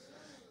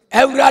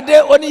 Every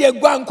day only a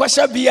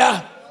guankwasha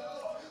bia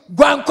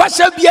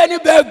ni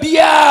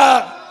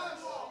babia.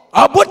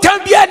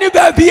 Abutan bia ni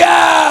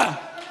babia.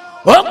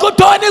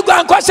 Onkutoni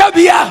guankwasha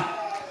bia.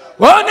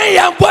 Only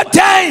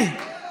yampotain.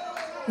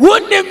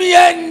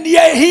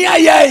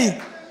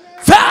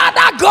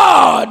 Father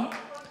God,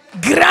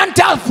 grant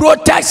us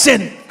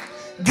protection.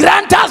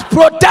 Grant us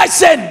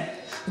protection.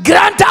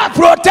 Grant us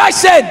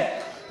protection.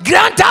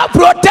 Grant us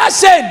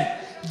protection.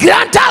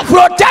 Grant us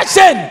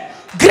protection.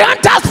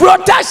 Grant us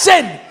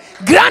protection.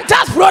 Grant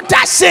us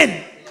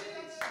protection.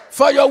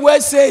 For your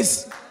word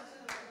says,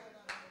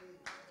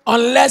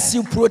 unless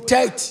you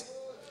protect,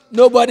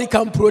 nobody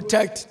can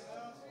protect.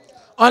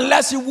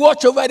 Unless you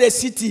watch over the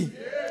city,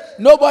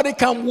 nobody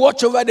can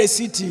watch over the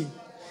city.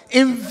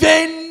 In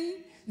vain,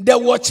 the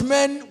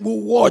watchmen will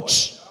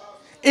watch.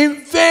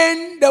 In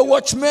vain, the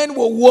watchmen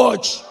will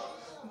watch.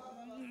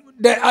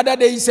 The other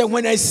day he said,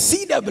 when I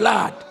see the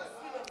blood,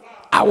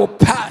 I will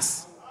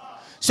pass.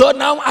 So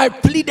now I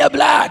plead the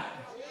blood.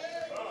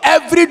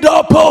 Every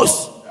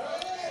doorpost,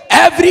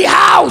 every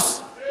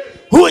house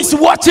who is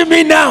watching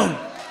me now,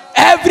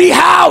 every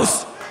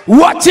house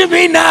watching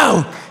me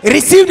now,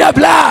 receive the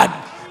blood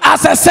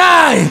as a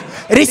sign.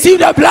 Receive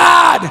the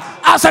blood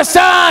as a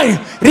sign.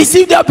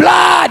 Receive the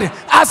blood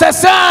as a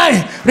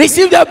sign.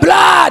 Receive the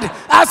blood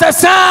as a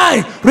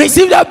sign.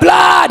 Receive the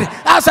blood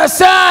as a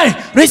sign.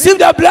 Receive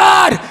the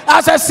blood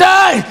as a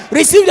sign.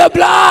 Receive the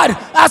blood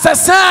as a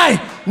sign.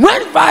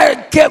 When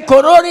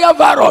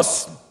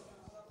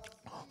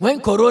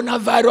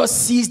coronavirus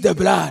sees the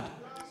blood,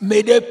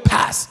 may they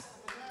pass.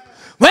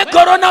 When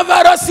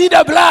coronavirus sees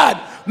the blood,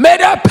 may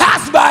they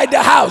pass by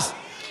the house,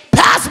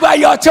 pass by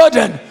your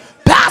children,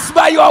 pass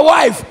by your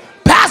wife,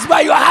 pass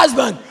by your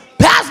husband,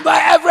 pass by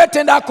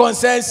everything that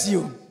concerns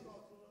you.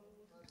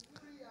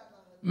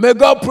 May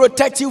God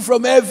protect you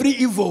from every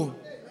evil.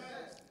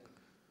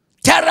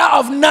 Terror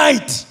of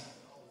night,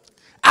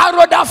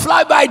 arrow that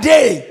fly by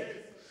day.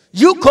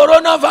 You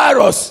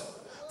coronavirus,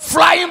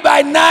 flying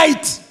by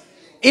night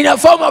in a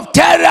form of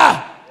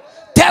terror,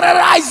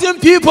 terrorizing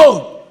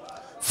people,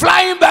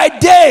 flying by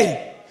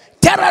day,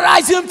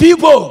 terrorizing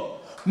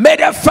people. May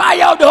the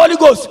fire of the Holy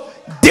Ghost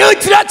deal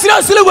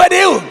treacherously with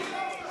you.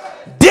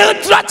 Deal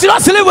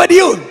treacherously with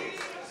you.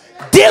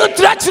 Deal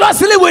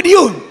treacherously with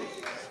you.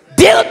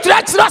 Deal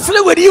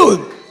treacherously with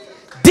you.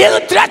 Deal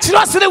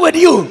treacherously with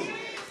you.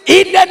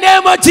 In the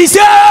name of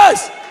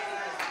Jesus.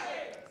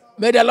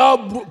 May the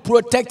Lord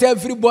protect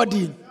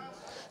everybody.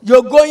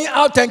 You're going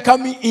out and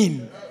coming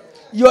in.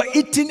 You're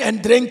eating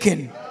and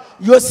drinking.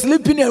 You're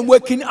sleeping and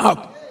waking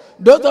up.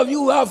 Those of you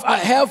who have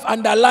health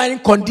underlying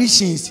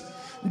conditions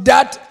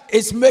that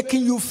is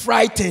making you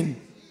frightened,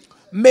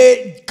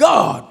 may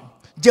God,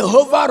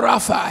 Jehovah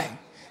Rapha,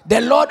 the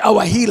Lord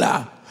our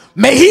healer,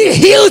 may he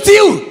heal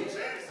you.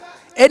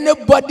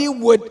 Anybody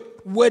with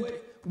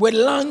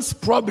lungs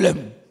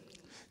problem,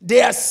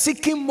 they are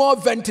seeking more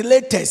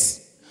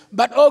ventilators.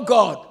 But oh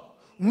God,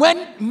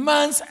 when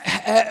man's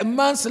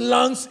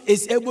lungs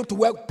is able to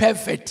work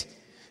perfect,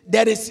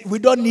 we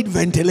don't need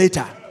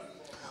ventilator.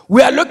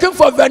 We are looking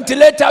for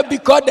ventilator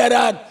because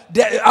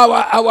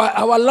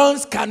our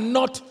lungs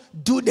cannot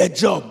do the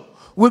job.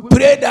 We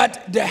pray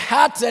that the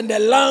heart and the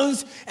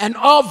lungs and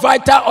all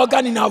vital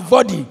organ in our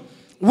body,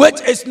 which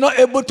is not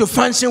able to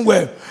function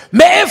well,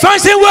 may it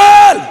function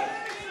well.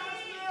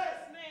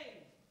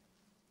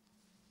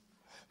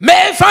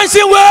 May it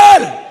function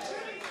well.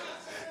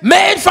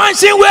 May it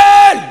function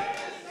well.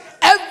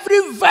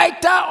 Every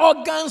vital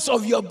organs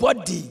of your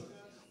body,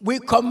 we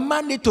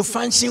command it to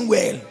function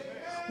well.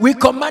 We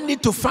command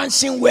it to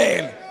function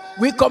well.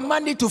 We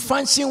command it to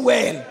function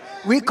well.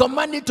 We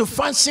command it to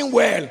function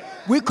well.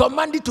 We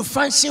command it to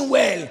function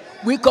well.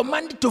 We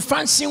command it to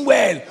function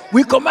well.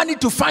 We command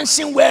it to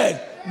function well.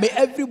 May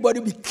everybody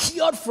be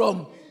cured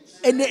from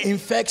any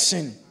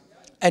infection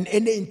and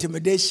any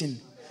intimidation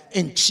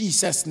in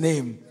Jesus'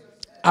 name.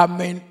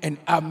 Amen and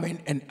amen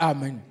and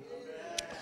amen.